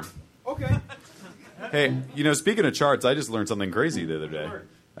the bathroom. Okay. Hey, speaking of charts, I just learned something crazy the other day.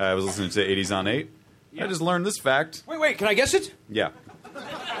 I was listening to 80s on 8. I just learned this fact. Wait, can I guess it? Yeah.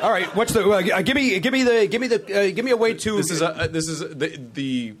 All right. What's the? Give me a way to. This is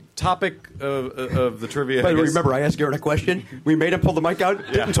the topic of the trivia. But remember, I asked Garrett a question. We made him pull the mic out.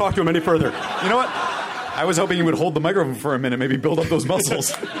 Yeah. Didn't talk to him any further. You know what? I was hoping you would hold the microphone for a minute, maybe build up those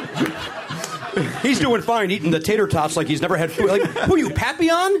muscles. He's doing fine, eating the tater tots like he's never had food. Like, who are you,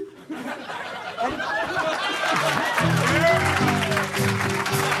 Papillon?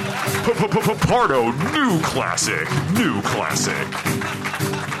 Pardo New Classic.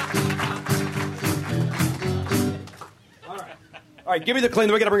 All right, give me the claim.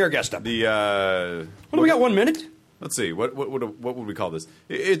 Then we got to bring our guest up. What do we got? 1 minute. Let's see. What would we call this?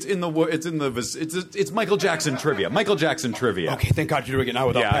 It's Michael Jackson trivia. Michael Jackson trivia. Okay, thank God you're doing it now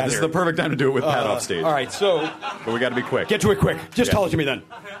without Pat this here. is the perfect time to do it with Pat off stage. All right, so but we got to be quick. Get to it quick. Just tell it to me then.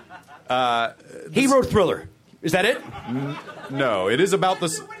 He wrote Thriller. Is that it? No, it is about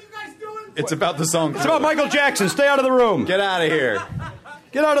this. It's about the song. It's about Michael Jackson. Stay out of the room. Get out of here.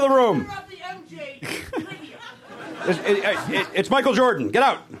 Get out of the room. It's Michael Jordan. Get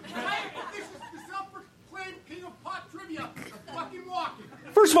out.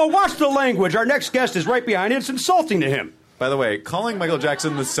 First of all, watch the language. Our next guest is right behind it. It's insulting to him. By the way, calling Michael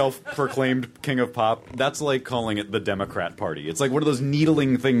Jackson the self-proclaimed king of pop, that's like calling it the Democrat Party. It's like one of those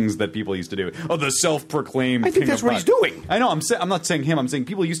needling things that people used to do. Oh, the self-proclaimed king of pop. I think that's what he's doing. I know. I'm not saying him. I'm saying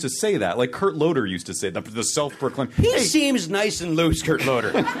people used to say that. Like Kurt Loder used to say that. The self-proclaimed. He seems nice and loose, Kurt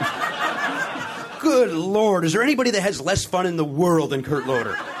Loder. Good Lord. Is there anybody that has less fun in the world than Kurt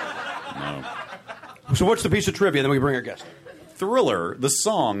Loder? No. So what's the piece of trivia? Then we bring our guest. Thriller, the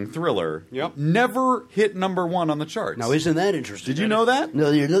song Thriller, never hit #1 on the charts. Now, isn't that interesting? Did you know that?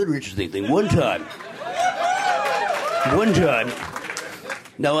 No, there's another interesting thing. One time.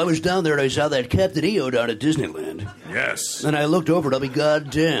 Now, I was down there and I saw that Captain EO down at Disneyland. Yes. And I looked over and I'll be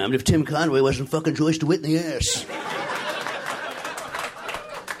goddamned if Tim Conway wasn't fucking Joyce DeWitt in the ass.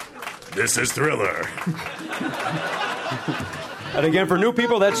 This is Thriller. And again, for new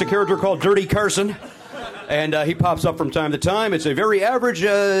people, that's a character called Dirty Carson. And he pops up from time to time. It's a very average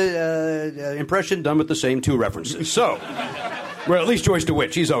impression done with the same 2 references. So, well, at least Joyce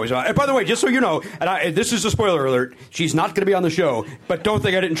DeWitt. She's always on. And by the way, just so you know, and this is a spoiler alert, she's not going to be on the show, but don't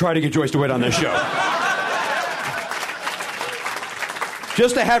think I didn't try to get Joyce DeWitt on this show.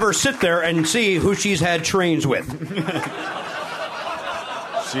 Just to have her sit there and see who she's had trains with.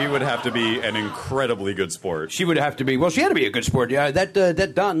 She would have to be an incredibly good sport. She would have to be. Well, she had to be a good sport. Yeah, that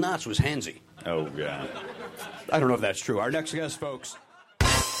Don Knotts was handsy. Oh, yeah. I don't know if that's true. Our next guest, folks.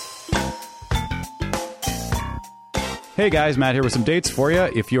 Hey guys, Matt here with some dates for you.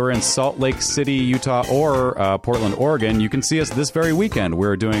 If you're in Salt Lake City, Utah, or Portland, Oregon, you can see us this very weekend.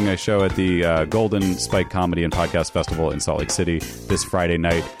 We're doing a show at the Golden Spike Comedy and Podcast Festival in Salt Lake City this Friday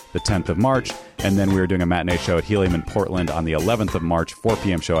night, the 10th of March. And then we're doing a matinee show at Helium in Portland on the 11th of March, 4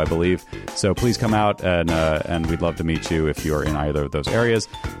 p.m. show, I believe. So please come out, and we'd love to meet you if you're in either of those areas.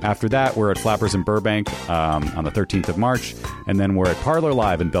 After that, we're at Flappers in Burbank on the 13th of March. And then we're at Parlor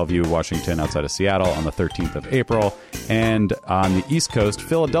Live in Bellevue, Washington, outside of Seattle on the 13th of April. And on the East Coast,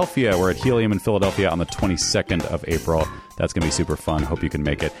 Philadelphia, we're at Helium in Philadelphia on the 22nd of April. That's going to be super fun. Hope you can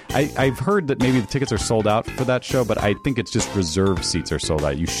make it. I've heard that maybe the tickets are sold out for that show, but I think it's just reserved seats are sold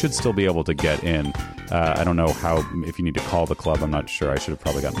out. You should still be able to get in. I don't know if you need to call the club. I'm not sure. I should have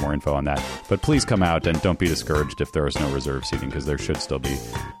probably gotten more info on that. But please come out and don't be discouraged if there is no reserved seating, because there should still be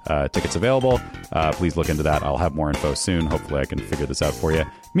tickets available. Please look into that. I'll have more info soon. Hopefully I can figure this out for you.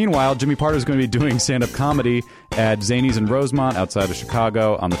 Meanwhile, Jimmy Pardo is going to be doing stand-up comedy at Zany's in Rosemont outside of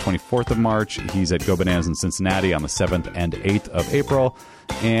Chicago on the 24th of March. He's at Go Bananas in Cincinnati on the 7th and 8th of April.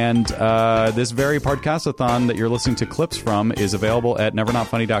 And this very Pardcast-a-thon that you're listening to clips from is available at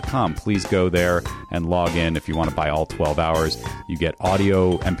nevernotfunny.com. Please go there and log in if you want to buy all 12 hours. You get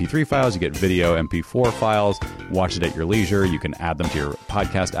audio MP3 files, you get video MP4 files. Watch it at your leisure. You can add them to your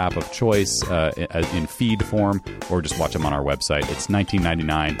podcast app of choice in feed form, or just watch them on our website. It's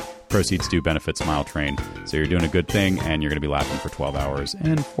 $19.99. Proceeds do benefit Smile Train. So you're doing a good thing, and you're going to be laughing for 12 hours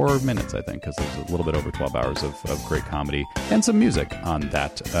and 4 minutes, I think, because there's a little bit over 12 hours of great comedy and some music on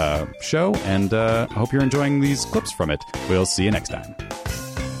that show. And I hope you're enjoying these clips from it. We'll see you next time.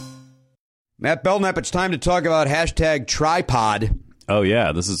 Matt Belknap, it's time to talk about hashtag tripod. Oh,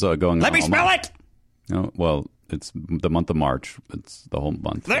 yeah. This is going on. Let me spell it! No, well, it's the month of March. It's the whole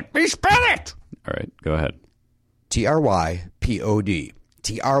month. Let me spell it! All right, go ahead. Trypod. Trypod.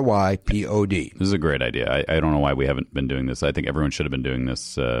 This is a great idea. I don't know why we haven't been doing this. I think everyone should have been doing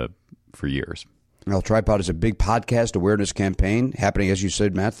this for years. Well, Tripod is a big podcast awareness campaign happening, as you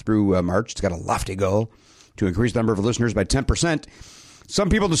said, Matt, through March. It's got a lofty goal to increase the number of listeners by 10%.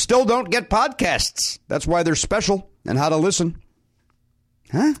 Some people just still don't get podcasts. That's why they're special and how to listen.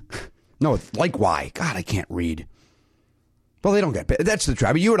 Huh? No, like why? God, I can't read. Well, they don't get paid. That's the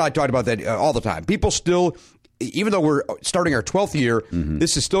truth. I mean, you and I talked about that all the time. People still, even though we're starting our 12th year,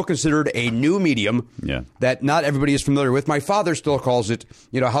 this is still considered a new medium that not everybody is familiar with. My father still calls it,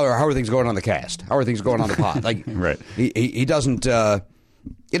 how are things going on the cast? How are things going on the pod? Like, right. He doesn't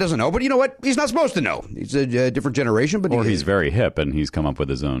know, but you know what? He's not supposed to know. He's a different generation. But he's very hip, and he's come up with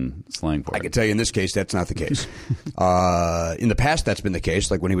his own slang for it. I can tell you in this case, that's not the case. In the past, that's been the case,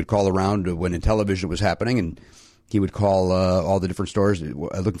 like when he would call around when in television was happening, and he would call all the different stores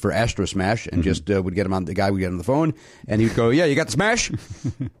looking for Astro Smash, and just would get him on. The guy would get on the phone, and he would go, "Yeah, you got the Smash?"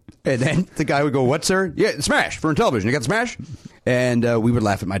 And then the guy would go, "What, sir?" "Yeah, Smash for television. You got the Smash?" And we would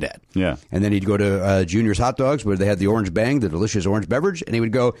laugh at my dad. Yeah. And then he'd go to Junior's Hot Dogs, where they had the Orange Bang, the delicious orange beverage, and he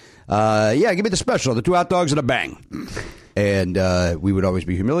would go, "Yeah, give me the special, the 2 hot dogs and a bang." And we would always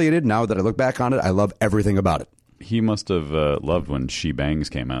be humiliated. Now that I look back on it, I love everything about it. He must have loved when She Bangs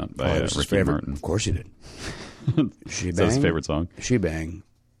came out by Ricky Martin. Of course he did. She Bang. Is that his favorite song? She Bang.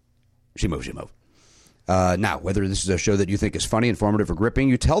 She Move, She Move. Now, whether this is a show that you think is funny, informative, or gripping,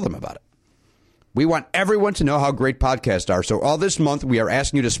 you tell them about it. We want everyone to know how great podcasts are, so all this month we are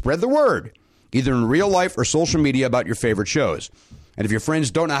asking you to spread the word, either in real life or social media, about your favorite shows. And if your friends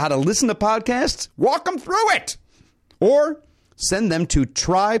don't know how to listen to podcasts, walk them through it. Or send them to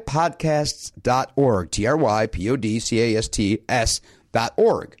trypodcasts.org,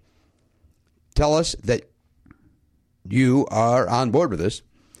 trypodcasts.org. Tell us that you are on board with this.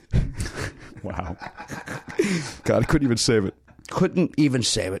 Wow. God, I couldn't even save it. Couldn't even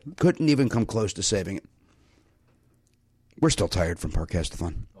save it. Couldn't even come close to saving it. We're still tired from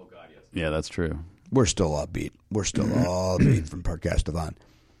Pardcast-a-thon. Oh, God, yes. Yeah, that's true. We're still all beat. We're still all beat from Pardcast-a-thon.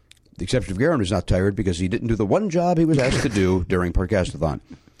 The exception of Garen, who's not tired because he didn't do the one job he was asked to do during Pardcast-a-thon.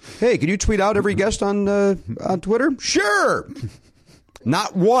 Hey, can you tweet out every guest on Twitter? Sure.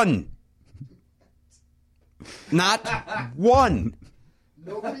 Not one. Not one.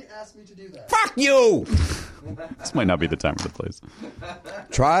 Nobody asked me to do that. Fuck you! This might not be the time or the place.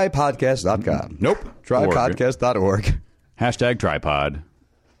 Trypodcast.com. Nope. Trypodcast.org. Hashtag tripod.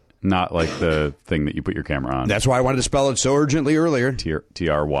 Not like the thing that you put your camera on. That's why I wanted to spell it so urgently earlier.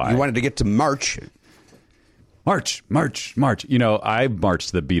 T-R-Y. You wanted to get to March. March. You know, I march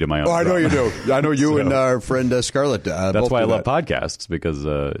to the beat of my own drum. I know you do. I know you and our friend Scarlett. That's why I love podcasts, because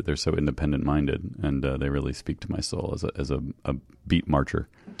they're so independent-minded, and they really speak to my soul as a beat marcher.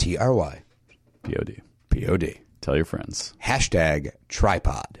 T-R-Y. P-O-D. P-O-D. Tell your friends. Hashtag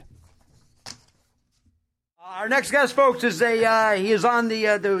tripod. Our next guest, folks, is he is on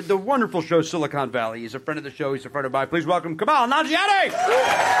the wonderful show Silicon Valley. He's a friend of the show. He's a friend of mine. Please welcome Kumail Nanjiani.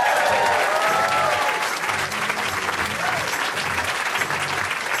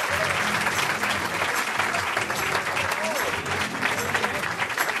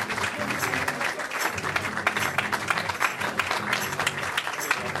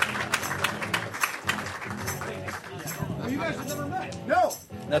 You guys have never met? No.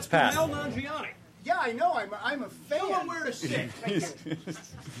 That's Pat. Kumail Nanjiani. Yeah, I know. I'm a fan. Tell him where to sit.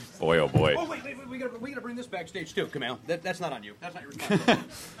 Boy, oh boy. Oh, wait, we gotta bring this backstage, too, Kumail. That's not on you. That's not your responsibility.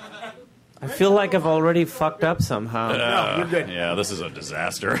 I feel like I've already fucked up somehow. No, you're good. Yeah, this is a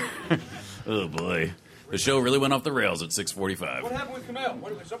disaster. Oh, boy. The show really went off the rails at 6:45. What happened with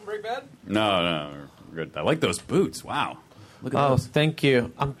Kumail? Something very bad? No, good. I like those boots. Wow. Look at Oh, those. thank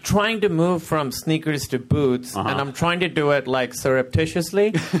you. I'm trying to move from sneakers to boots, and I'm trying to do it like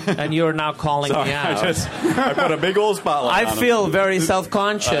surreptitiously, and you're now calling Sorry, me out. I put a big old spotlight on I him. feel very I'm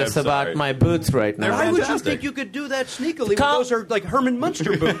self-conscious sorry. about my boots right now. Why would you fantastic. think you could do that sneakily? Well, those are like Herman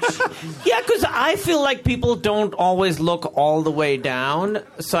Munster boots. Yeah, because I feel like people don't always look all the way down,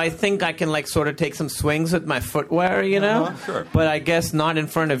 so I think I can like sort of take some swings with my footwear, you know? Sure. But I guess not in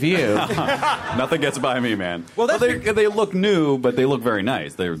front of you. Nothing gets by me, man. Well, that's they look new, but they look very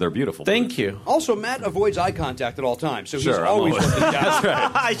nice. They're beautiful. Thank you. Also, Matt avoids eye contact at all times, so Sure, he's I'm always always- looking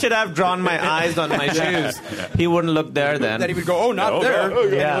down. I should have drawn my eyes on my shoes. He wouldn't look there then. That he would go, oh, not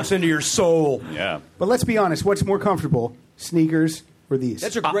there. Yeah. He looks into your soul. Yeah. But let's be honest. What's more comfortable, sneakers or these?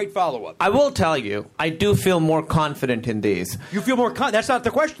 That's a great follow-up. I will tell you, I do feel more confident in these. You feel more that's not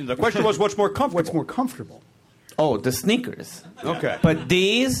the question. The question was what's more comfortable. What's more comfortable? Oh, the sneakers. Okay. But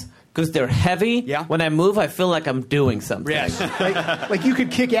these, because they're heavy, Yeah. when I move, I feel like I'm doing something. Yes. Like you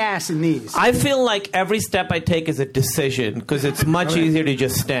could kick ass in these. I feel like every step I take is a decision because it's much easier to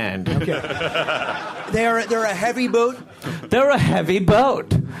just stand. They're a heavy boot. They're a heavy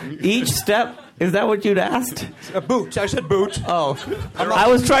boat. Each step. Is that what you'd asked? Boots. I said boots. Oh, I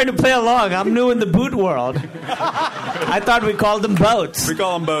was trying to play along. I'm new in the boot world. I thought we called them boats. We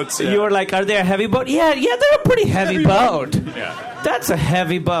call them boats. Yeah. You were like, "Are they a heavy boat?" Yeah, they're a pretty heavy boat. Yeah. That's a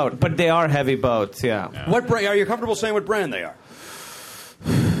heavy boat, but they are heavy boats. Yeah. What brand? Are you comfortable saying what brand they are?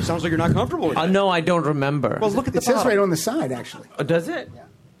 Sounds like you're not comfortable with that. No, I don't remember. Well, look at the It says bottom. right on the side, actually. Oh, does it?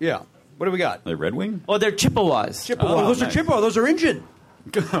 Yeah. What do we got? Like Red Wing? Oh, they're Chippewas. Chippewa. Those nice. are Chippewa. Those are Injun.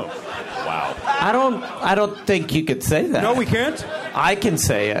 Wow. I don't think you could say that. No, we can't. I can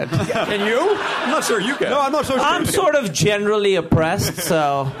say it. Can you? I'm not sure you can. No, I'm not so sure. I'm sort of generally oppressed,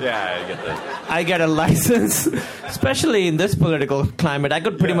 so Yeah, I get that. I get a license. Especially in this political climate, I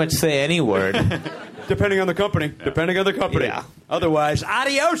could pretty much say any word. Depending on the company. Depending on the company. Yeah. Otherwise,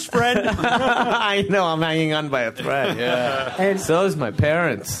 adios, friend. I know, I'm hanging on by a thread. Yeah. And So is my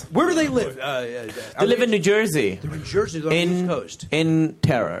parents. Where do they live? They live in New Jersey. They're in Jersey. They're on the East Coast. In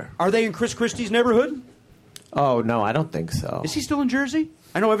Terror. Are they in Chris Christie's neighborhood? Oh, no, I don't think so. Is he still in Jersey?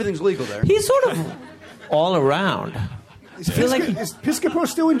 I know everything's legal there. He's sort of all around. is, feel like is Piscopo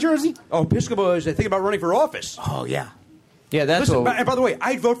still in Jersey? Oh, Piscopo is thinking about running for office. Oh, yeah. Yeah, that's Listen, what... and by the way,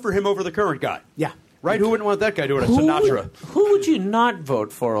 I'd vote for him over the current guy. Yeah. Right? Who wouldn't want that guy doing it? Who Sinatra. who would you not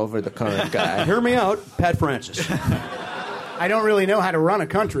vote for over the current guy? Hear me out, Pat Francis. I don't really know how to run a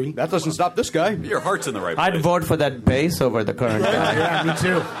country. That doesn't stop this guy. Your heart's in the right place. I'd vote for that bass over the current guy. Yeah, me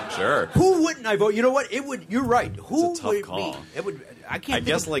too. Sure. Who wouldn't I vote? You know what? It would. You're right. Who It's a tough would call. be? It would. I can't. I think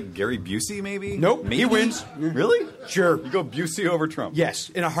guess of- like Gary Busey, maybe? Nope, Maybe? he wins. Really? Sure. You go Busey over Trump. Yes,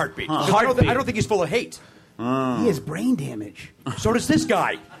 in a heartbeat. Huh. 'Cause I don't think he's full of hate. He has brain damage. So does this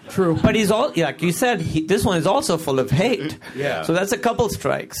guy. True. But he's all, like you said, this one is also full of hate. Yeah. So that's a couple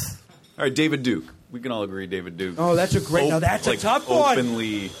strikes. All right, David Duke. We can all agree David Duke. Oh, that's a great. Now that's like, a tough one.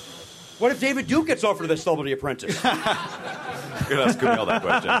 openly. What if David Duke gets offered the Celebrity Apprentice? Could ask Kumail that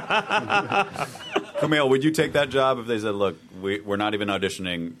question. Kumail, would you take that job if they said, look, we're not even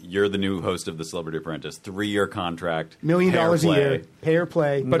auditioning. You're the new host of The Celebrity Apprentice. 3-year contract. $1 million pay or a play. year. Pay or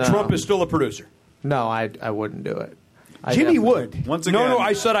play. But No. Trump is still a producer. No, I wouldn't do it. I Jimmy definitely- would. Once again, No,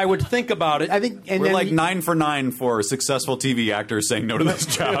 I said I would think about it. I think. And we're then like 9 for 9 for successful TV actors saying no to this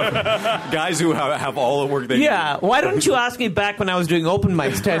job. Guys who have all the work they Yeah, why don't you ask me back when I was doing open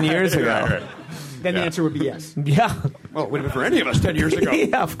mics 10 years ago? then the answer would be yes. Yeah. Well, it would have been for any of us 10 years ago.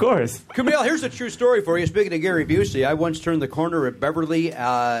 Yeah, of course. Kumail, here's a true story for you. Speaking of Gary Busey, I once turned the corner at Beverly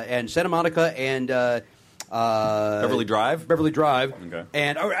and Santa Monica and Beverly Drive? Beverly Drive. Okay.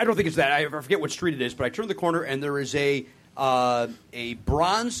 And I don't think it's that. I forget what street it is, but I turned the corner and there is a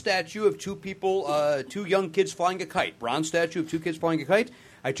bronze statue of two people, two young kids flying a kite. Bronze statue of two kids flying a kite.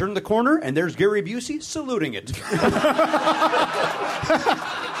 I turned the corner and there's Gary Busey saluting it.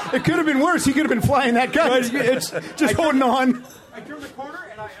 It could have been worse. He could have been flying that kite. But it's just holding on. I turned the corner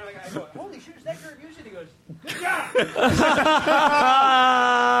and I go, holy shit, is that Gary Busey? And he goes,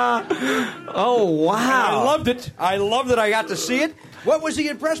 Oh, wow. I loved it. I loved that I got to see it. What was he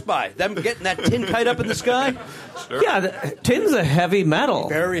impressed by? Them getting that tin kite up in the sky? Yeah, tin's a heavy metal.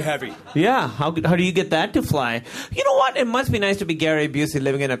 Very heavy. Yeah, how do you get that to fly? You know what? It must be nice to be Gary Busey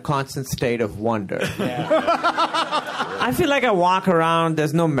living in a constant state of wonder. I feel like I walk around,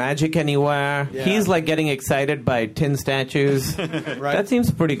 there's no magic anywhere. Yeah. He's like getting excited by tin statues. Right. That seems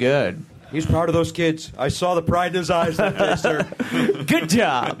pretty good. He's proud of those kids. I saw the pride in his eyes that day, sir. Good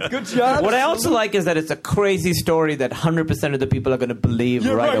job. Good job. What I also like is that it's a crazy story that 100% of the people are going to believe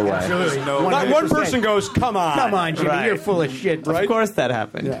right away. Not one person goes, come on. Come on, Jimmy. Right. You're full of shit. Of course that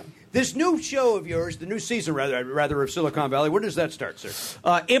happened. Yeah. This new show of yours, the new season rather of Silicon Valley, when does that start, sir?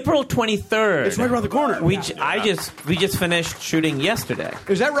 April 23rd. It's right around the corner. We just finished shooting yesterday.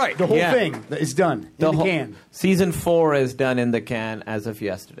 Is that right? The whole thing is done in the can. Season 4 is done in the can as of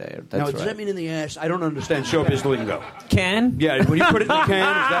yesterday. That's now, right. does that mean in the ass? I don't understand showbiz lingo. Can? Yeah, when you put it in the can,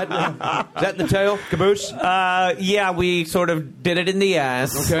 is that in the tail? Caboose? Yeah, we sort of did it in the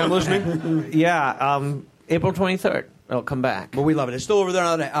ass. Okay, I'm listening. Yeah, April 23rd. It'll come back. But we love it. It's still over there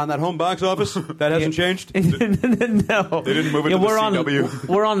on that home box office? That hasn't changed? No. They didn't move it to the CW?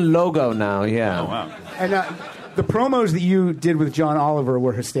 We're on Logo now, yeah. Oh, wow. And the promos that you did with John Oliver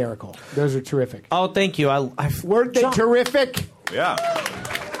were hysterical. Those are terrific. Oh, thank you. Weren't they terrific? Yeah.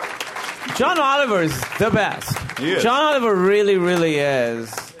 John Oliver's the best. He is. John Oliver really, really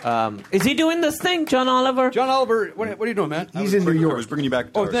is. Is he doing this thing, John Oliver? John Oliver, what are you doing, man? He's in New York. I was bringing you back.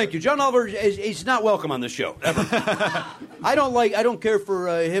 Oh, thank you. John Oliver he's not welcome on this show. I don't care for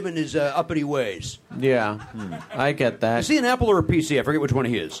him and his uppity ways. Yeah, I get that. Is he an Apple or a PC? I forget which one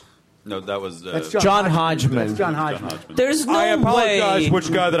he is. No, that was That's John Hodgman. That's John Hodgman. There's no I apologize way.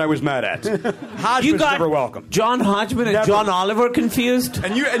 which guy that I was mad at. Hodgman's You got never welcome. John Hodgman and Never. John Oliver confused?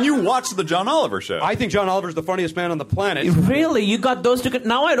 And you watched the John Oliver show. I think John Oliver's the funniest man on the planet. Really? You got those two?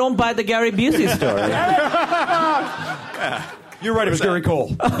 Now I don't buy the Gary Busey story. You're right, it was Gary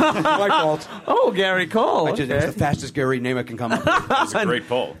Cole. My fault. Oh, Gary Cole. That's the fastest Gary name I can come up with. That's a great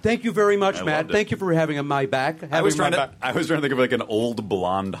poll. Thank you very much, I Matt. loved it. Thank you for having my back. I was trying to think of like an old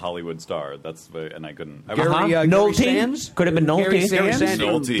blonde Hollywood star. And I couldn't. Gary Nolte? Sands? Could have been Nolte. Gary Gary Sands Sands. from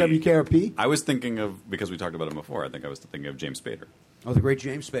Nolte. WKRP. I was thinking of, because we talked about him before, I think I was thinking of James Spader. Oh, the great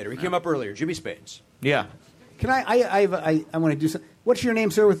James Spader. He came up earlier. Jimmy Spades. Yeah. Can I want to do something. What's your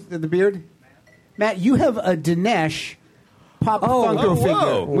name, sir, with the beard? Matt, you have a Dinesh Pop Funko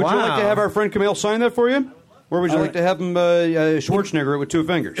figure. Would you like to have our friend Kumail sign that for you? Or would you like to have him Schwarzenegger it with 2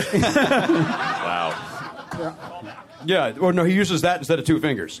 fingers? Wow. Yeah, or no, he uses that instead of 2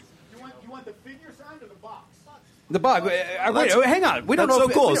 fingers. You want the figure signed or the box? The box. Wait, hang on. We don't That's know.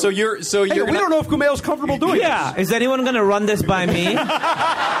 so cool. So you're We gonna- don't know if Kumail's comfortable doing Yeah. Is anyone going to run this by me?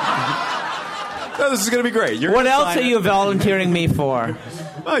 No, this is going to be great. What else are you volunteering me for?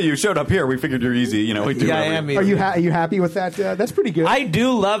 Oh, you showed up here. We figured you're easy. You know, we do. Yeah, I every- am. Are you happy with that? That's pretty good. I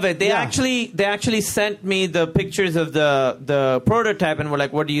do love it. They Yeah. actually sent me the pictures of the prototype and were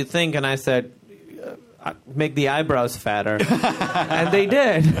like, "What do you think?" And I said, "Make the eyebrows fatter," and they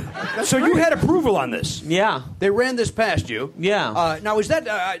did. So you had approval on this. Yeah. They ran this past you. Yeah. Now, is that...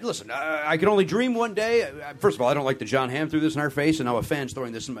 listen, I can only dream one day. First of all, I don't like that John Hamm threw this in our face, and now a fan's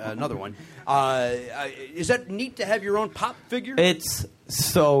throwing this in another one. Is that neat to have your own pop figure? It's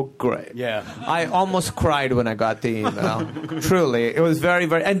so great. Yeah. I almost cried when I got the email. Truly. It was very,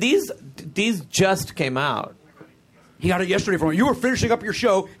 very... And these just came out. He got it yesterday from you. Were finishing up your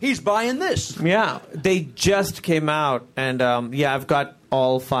show. He's buying this. Yeah. They just came out. And, I've got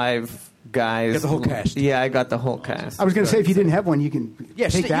all 5 guys. You got the whole cast. Yeah, I got the whole cast. I was going to say, if you didn't have one, you can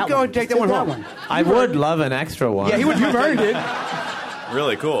take that go one. and take Just that one home. I would love an extra one. Yeah, he would. You've earned it.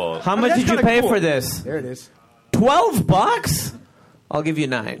 Really cool. How much did you kinda pay cool. for this? There it is. $12? I'll give you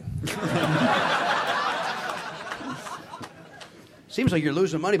 9. Seems like you're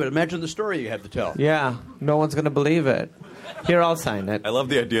losing money, but imagine the story you have to tell. Yeah, no one's going to believe it. Here, I'll sign it. I love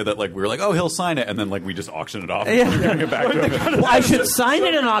the idea that like we were like, oh, he'll sign it, and then like we just auction it off. Yeah. And giving it back to him. Well, I should sign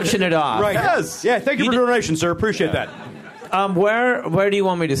it and auction it off. Right. Yes. Yeah, thank you for the donation, sir. Appreciate that. Where do you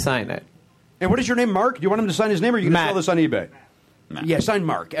want me to sign it? And what is your name, Mark? Do you want him to sign his name, or are you going to Matt. sell this on eBay? Matt. Yeah, sign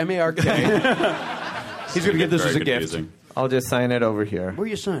Mark. M-A-R-K. He's going to get this Very as a gift. confusing. I'll just sign it over here. Where are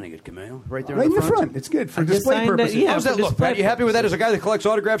you signing it, Kumail? Right there Right in in the the front? front. It's good for I just display signed it, purposes. yeah. How's that for look, display Matt? You happy with that? As a guy that collects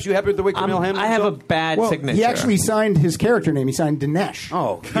autographs, you happy with the way Kumail Ham? I have a bad signature. He actually signed his character name. He signed Dinesh.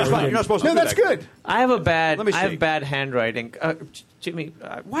 Oh, that's fine. You're not supposed to No, do that's that. good. I have a bad. Let me I see. have bad handwriting. Jimmy,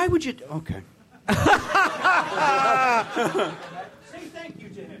 Why would you? Okay.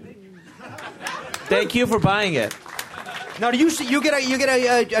 thank you for buying it. Now, do you see? You get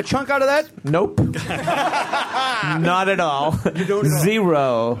a chunk out of that? Nope. Not at all. You don't.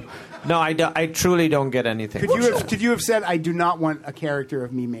 Zero. No, I truly don't get anything. Could you have said, "I do not want a character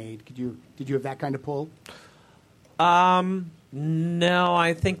of me made"? Did you have that kind of pull? No,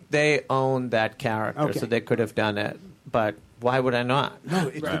 I think they own that character, Okay. so they could have done it. But why would I not? No,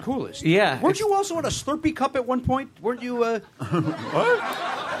 it's the coolest. Yeah, Weren't it's- you also in a Slurpee cup at one point? Weren't you?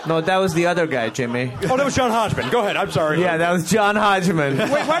 No, that was the other guy, Jimmy. Oh, that was John Hodgman. Go ahead. I'm sorry. Yeah, that was John Hodgman.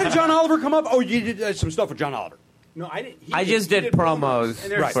 Wait, why did John Oliver come up? Oh, you did some stuff with John Oliver. No, I didn't. I just did promos.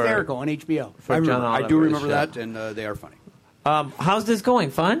 And they're for- hysterical on HBO. for John I do Oliver's remember show. that, and they are funny. How's this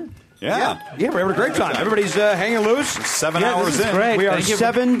going? Fun? Yeah, we're having a great time. Everybody's hanging loose. 7 hours in. Great. We are Thank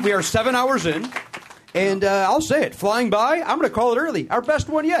you. 7 hours in, and I'll say it, flying by. I'm going to call it early. Our best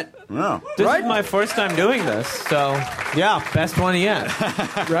one yet. Yeah. This Right? is my first time doing this, so Yeah, best one yet.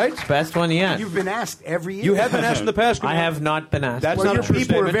 right. Best one yet. You've been asked every year. You have been asked in the past. I have not been asked. That's Well, not your a true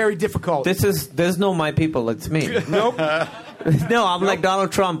people are statement. very difficult. There's no my people. It's me. Nope. No, I'm like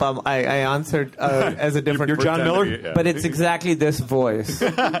Donald Trump. I answered as a different. You're John Pretend Miller? to be- yeah. But it's exactly this voice,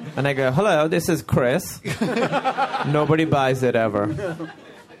 and I go, "Hello, this is Chris." Nobody buys it ever.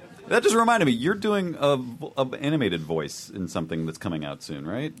 That just reminded me, you're doing a animated voice in something that's coming out soon,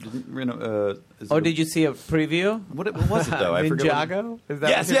 right? Oh, did you see a preview? What was it, though? I forget. Ninjago? Is that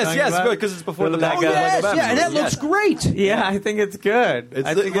Yes, what you're talking about? because it's before the That Batman. guy- Yes, Batman yeah, and that movie. looks great. Yeah, I think it's good.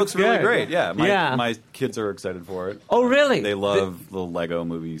 I think It looks it's really good. great, yeah. Yeah. My kids are excited for it. Oh, really? They love the Lego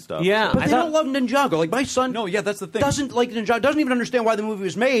movie stuff. Yeah. so- But they don't love Ninjago. Like, my son No, yeah, that's the thing. doesn't like Ninjago, doesn't even understand why the movie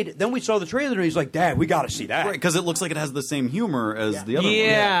was made. Then we saw the trailer, and he's like, Dad, we got to see that. Right, because it looks like it has the same humor as the other one.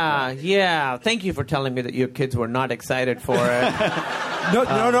 Yeah. Thank you for telling me that your kids were not excited for it.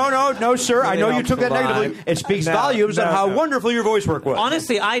 No, sir. I know you took that negatively. It speaks volumes on how wonderful your voice work was.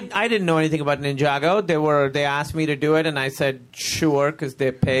 Honestly, I didn't know anything about Ninjago. They asked me to do it, and I said sure because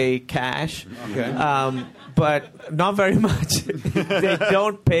they pay cash. Okay. But not very much. They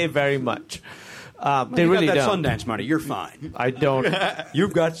don't pay very much. They you really got that don't. Sundance money. You're fine. I don't.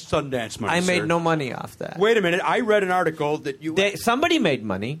 You've got Sundance money. I made sir. no money off that. Wait a minute. I read an article that Somebody made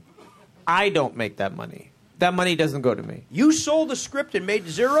money. I don't make that money. That money doesn't go to me. you sold a script and made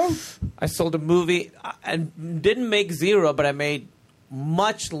zero. I sold a movie and didn't make zero, but I made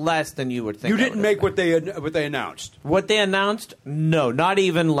much less than you would think. You I didn't would make have. what they announced. What they announced? No, not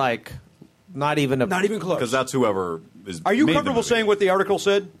even close. Not even close. Because that's whoever is. Are you made the comfortable movie. saying what the article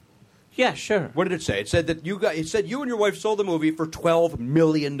said? Yeah, sure. What did it say? It said that It said you and your wife sold the movie for $12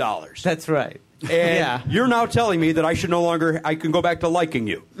 million. That's right. And Yeah. you're now telling me that I can go back to liking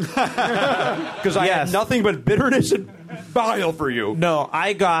you. Because I had Yes. nothing but bitterness and bile for you. No,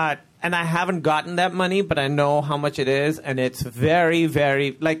 and I haven't gotten that money, but I know how much it is, and it's very,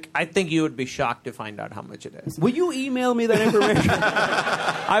 very, I think you would be shocked to find out how much it is. Will you email me that information?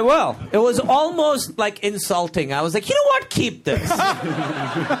 I will. It was almost insulting. I was like, you know what? Keep this.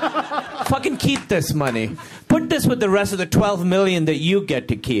 Fucking keep this money. Put this with the rest of the $12 million that you get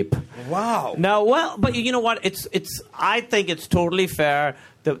to keep. Wow. No, well, but you know what? I think it's totally fair.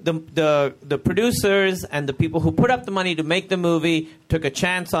 The producers and the people who put up the money to make the movie took a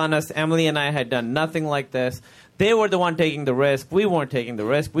chance on us. Emily and I had done nothing like this. They were the one taking the risk. We weren't taking the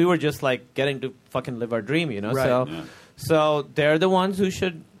risk. We were just getting to fucking live our dream, you know. Right. So, Yeah. so they're the ones who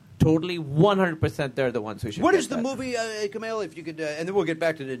should totally 100%. They're the ones who should. What get is the that. movie, Kumail? If you could, and then we'll get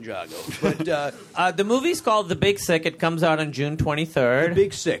back to Ninjago. But The movie's called The Big Sick. It comes out on June 23rd. The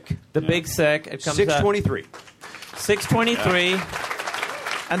Big Sick. The Big Sick. It comes 6/23. out 6/23.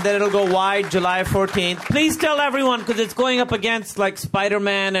 And then it'll go wide July 14th. Please tell everyone, because it's going up against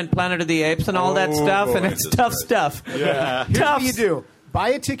Spider-Man and Planet of the Apes and all that stuff, and it's tough stuff. Yeah. Here's Tough. what you do: buy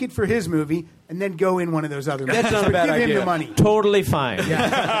a ticket for his movie, and then go in one of those other movies. That's not a But bad give him idea. the money. Totally fine.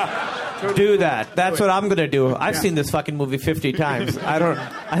 Do that. That's what I'm going to do. I've seen this fucking movie 50 times. I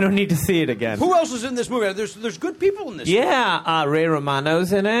don't need to see it again. Who else is in this movie? There's good people in this. Yeah, Ray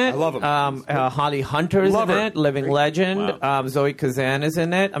Romano's in it. I love him. Holly Hunter's Love in her. it. Living legend. Zoe Kazan is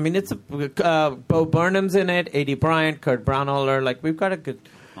in it. I mean, it's Bo Burnham's in it. A.D. Bryant, Kurt Braunohler. We've got a good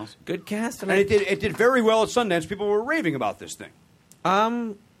cast. And it did very well at Sundance. People were raving about this thing.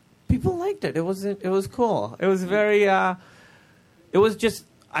 People liked it. It was cool. It was very. It was just.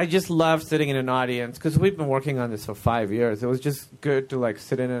 I just loved sitting in an audience because we've been working on this for 5 years. It was just good to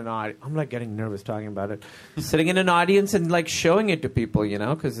sit in an audience. I'm getting nervous talking about it. Sitting in an audience and showing it to people,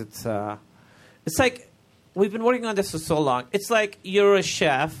 because it's we've been working on this for so long. It's like you're a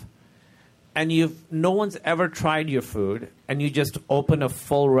chef and no one's ever tried your food, and you just open a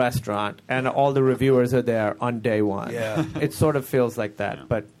full restaurant and all the reviewers are there on day one. Yeah. It sort of feels like that,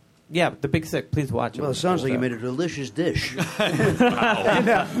 but. Yeah, The Big Sick. Please watch it. Well, it sounds like you made a delicious dish. Will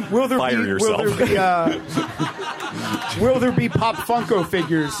there Fire be yourself. will there be Pop Funko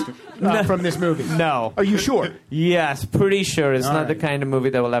figures from this movie? No. Are you sure? Yes, pretty sure it's All not the right. kind of movie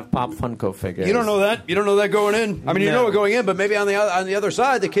that will have Pop Funko figures. You don't know that. You don't know that going in. I mean, you No. know it going in, but maybe on the other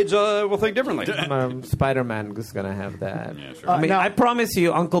side, the kids will think differently. Spider-Man is going to have that. Yeah, sure. I mean, now- I promise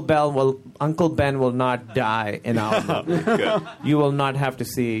you, Uncle Ben will not die in our movie. You will not have to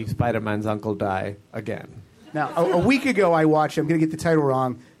see Spider-Man's uncle die again. Now, a week ago, I watched. I'm going to get the title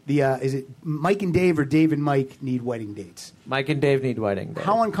wrong. Is it Mike and Dave or Dave and Mike need wedding dates? Mike and Dave need wedding dates.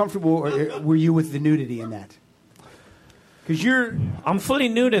 How uncomfortable were you with the nudity in that? Because I'm fully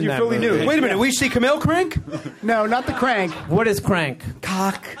nude in you're that fully movie. nude. Wait a minute. We see Kumail Crank? No, not the crank. What is crank?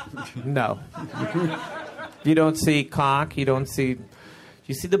 Cock. No. You don't see cock. You don't see...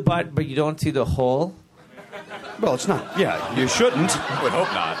 You see the butt, but you don't see the hole. Well, it's not. Yeah, you shouldn't. I would hope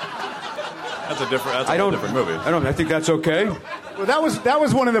not. That's a different movie. I think that's okay. Well, that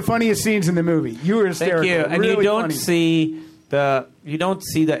was one of the funniest scenes in the movie. You were hysterical. Thank you. And Really you don't funny. see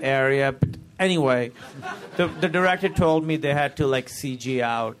the area. But anyway, the director told me they had to like CG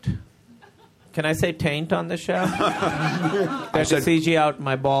out. Can I say taint on the show? They had to CG out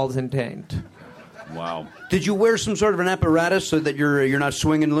my balls and taint. Wow. Did you wear some sort of an apparatus so that you're not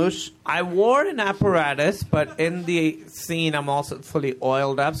swinging loose? I wore an apparatus, but in the scene, I'm also fully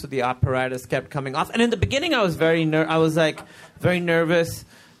oiled up, so the apparatus kept coming off. And in the beginning, I was very nervous,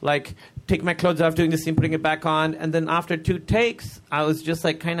 like take my clothes off, doing the scene, putting it back on, and then after 2 takes, I was just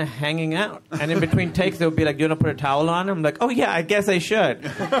like kind of hanging out. And in between takes, they would be like, "Do you want to put a towel on?" I'm like, "Oh yeah, I guess I should."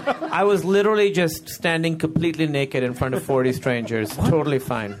 I was literally just standing completely naked in front of 40 strangers, totally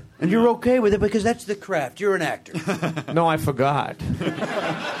fine. And you're okay with it because that's the craft. You're an actor. No, I forgot.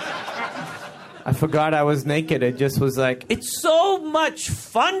 I forgot I was naked. It just was like, it's so much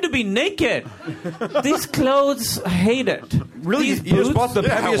fun to be naked. These clothes, I hate it. Really? These You just boots? bought the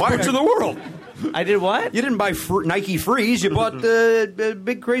heaviest boots in the world. I did what? You didn't buy Nike Freeze. You bought the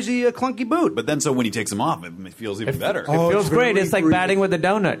big, crazy, clunky boot. But then, so when he takes them off, it feels even better. It feels great. It's like batting with a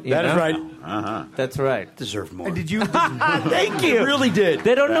donut. That is right. That's right. Deserved more. And did you? Thank you. It really did.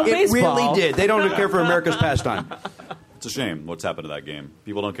 They don't know baseball. It really did. They don't care for America's pastime. It's a shame what's happened to that game.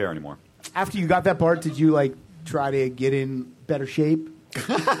 People don't care anymore. After you got that part, did you like try to get in better shape?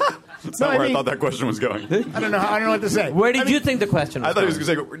 That's not where I thought that question was going. I don't know what to say. Where did you think the question was I thought he was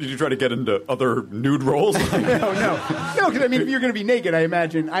going to say, did you try to get into other nude roles? No. Because I mean, if you're going to be naked, I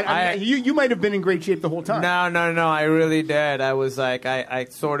imagine you might have been in great shape the whole time. No. I really did. I was like, I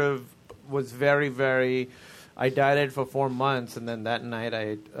sort of was very, very. I dieted for 4 months, and then that night I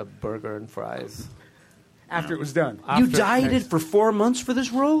ate a burger and fries. After it was done. You dieted for 4 months for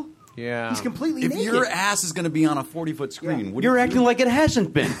this role? Yeah. He's completely If naked. your ass is going to be on a 40-foot screen, You're acting like it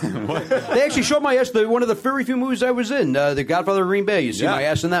hasn't been. They actually showed my ass. One of the very few movies I was in, The Godfather of Green Bay. You see my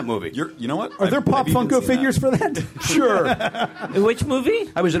ass in that movie. You know what? Are there Pop Funko figures for that? Sure. Which movie?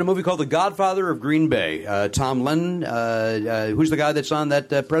 I was in a movie called The Godfather of Green Bay. Tom Lennon, who's the guy that's on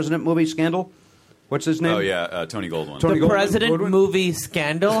that President movie, Scandal? What's his name? Oh, yeah, Tony Goldwyn. The President movie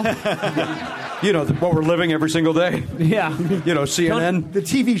Scandal? You know, what we're living every single day. Yeah. You know, CNN. The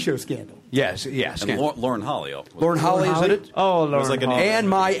TV show Scandal. Yes. And Lauren Holly. Lauren Holly is in it? Oh, Lauren like Holly. And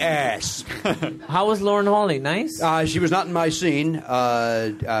my ass. How was Lauren Holly? Nice? She was not in my scene.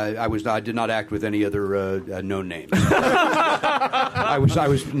 I did not act with any other known names. I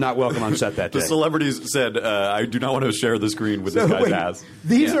was not welcome on set that day. The celebrities said, I do not want to share the screen with this guy's wait, ass.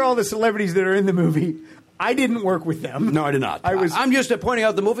 These are all the celebrities that are in the movie. I didn't work with them. No, I did not. I'm just pointing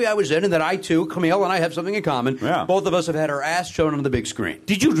out the movie I was in, and that I too, Kumail and I, have something in common. Yeah. Both of us have had our ass shown on the big screen.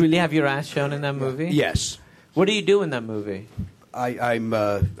 Did you really have your ass shown in that movie? Yes. What do you do in that movie? I'm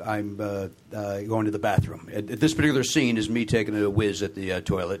going to the bathroom. At this particular scene is me taking a whiz at the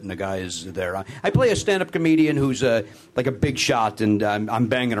toilet, and the guy is there. I play a stand-up comedian who's like a big shot, and I'm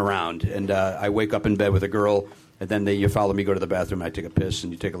banging around, and I wake up in bed with a girl. And then you follow me, go to the bathroom, I take a piss,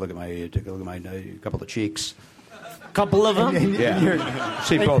 and you take a look at my couple of cheeks. Couple of them? Yeah.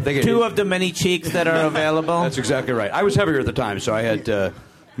 See both. Two of the many cheeks that are available? That's exactly right. I was heavier at the time, so I had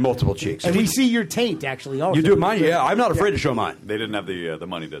multiple cheeks. And we see your taint, actually, also. You do mine? Yeah, I'm not afraid to show mine. They didn't have the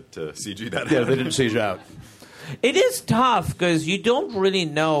money to CG that. Yeah, they didn't CG out. It is tough because you don't really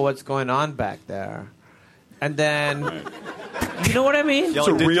know what's going on back there. And then, you know what I mean? It's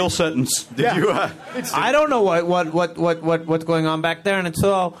a real sentence. Did you? I don't know what's going on back there, and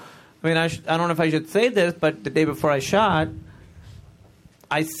so, I mean, I don't know if I should say this, but the day before I shot,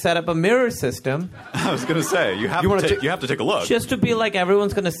 I set up a mirror system. I was going to say you have to take a look just to be like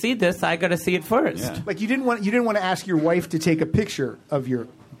everyone's going to see this. I got to see it first. Yeah. Like you didn't want to ask your wife to take a picture of your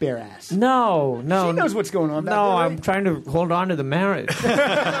bare ass. No. She knows what's going on back there, right? I'm trying to hold on to the marriage.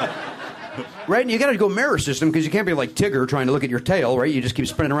 Right, and you got to go mirror system because you can't be like Tigger trying to look at your tail, right? You just keep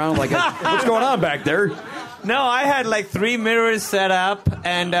spinning around like, what's going on back there? No, I had like 3 mirrors set up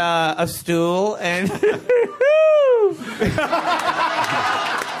and a stool and. That's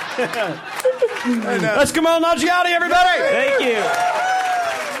Kumail Nanjiani, everybody! Thank you.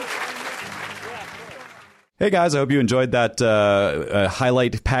 Hey guys, I hope you enjoyed that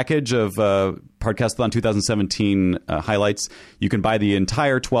highlight package of Pardcast-a-thon 2017 highlights. You can buy the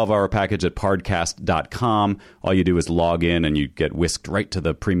entire 12-hour package at Pardcast.com. All you do is log in and you get whisked right to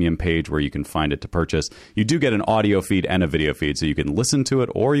the premium page where you can find it to purchase. You do get an audio feed and a video feed, so you can listen to it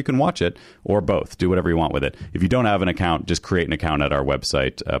or you can watch it, or both. Do whatever you want with it. If you don't have an account, just create an account at our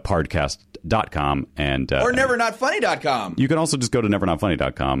website, Pardcast.com. And, or nevernotfunny.com. You can also just go to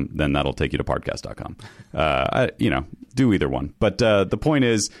nevernotfunny.com. Then that'll take you to Pardcast.com. Do either one. But the point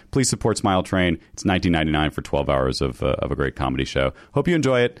is, please support Smile Train. It's $19.99 for 12 hours of a great comedy show. Hope you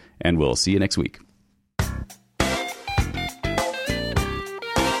enjoy it, and we'll see you next week.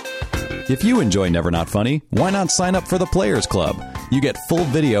 If you enjoy Never Not Funny, why not sign up for the Players Club? You get full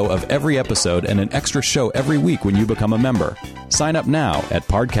video of every episode and an extra show every week when you become a member. Sign up now at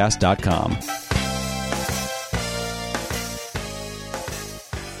Pardcast.com.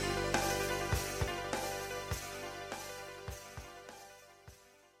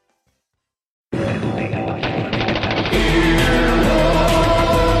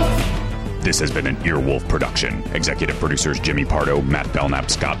 This has been an Earwolf production. Executive producers Jimmy Pardo, Matt Belknap,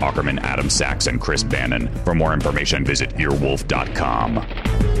 Scott Aukerman, Adam Sachs, and Chris Bannon. For more information, visit earwolf.com.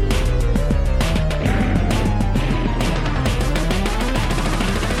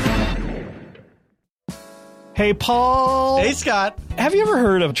 Hey, Paul. Hey, Scott. Have you ever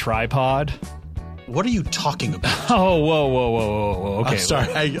heard of Tripod? What are you talking about? Oh, whoa. Okay. I'm sorry.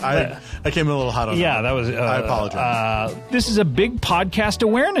 I came in a little hot on that. Yeah, that was... I apologize. This is a big podcast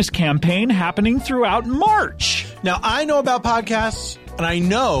awareness campaign happening throughout March. Now, I know about podcasts, and I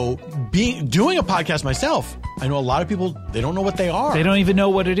know doing a podcast myself, I know a lot of people, they don't know what they are. They don't even know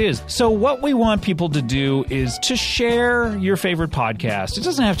what it is. So what we want people to do is to share your favorite podcast. It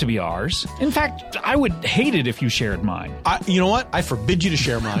doesn't have to be ours. In fact, I would hate it if you shared mine. You know what? I forbid you to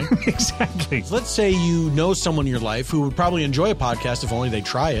share mine. Exactly. Let's say you know someone in your life who would probably enjoy a podcast if only they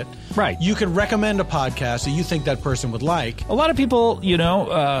try it. Right. You could recommend a podcast that you think that person would like. A lot of people,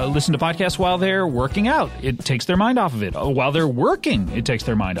 listen to podcasts while they're working out. It takes their mind off of it. While they're working, it takes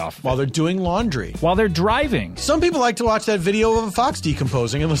their mind off of it. While they're doing laundry. While they're driving. Some people like to watch that video of a fox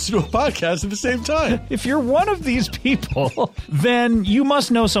decomposing and listen to a podcast at the same time. If you're one of these people, then you must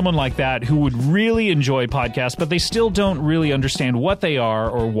know someone like that who would really enjoy podcasts, but they still don't really understand what they are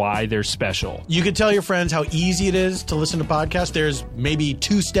or why they're special. You could tell your friends how easy it is to listen to podcasts. There's maybe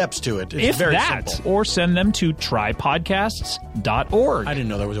 2 steps to it. It's very simple. Or send them to trypodcasts.org. I didn't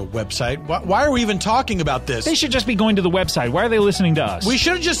know there was a website. Why are we even talking about this? They should just be going to the website. Why are they listening to us? We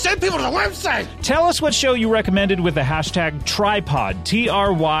should have just sent people to the website. Tell us what show you recommended with the hashtag Tripod,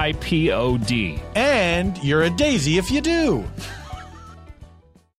 TRYPOD. And you're a daisy if you do.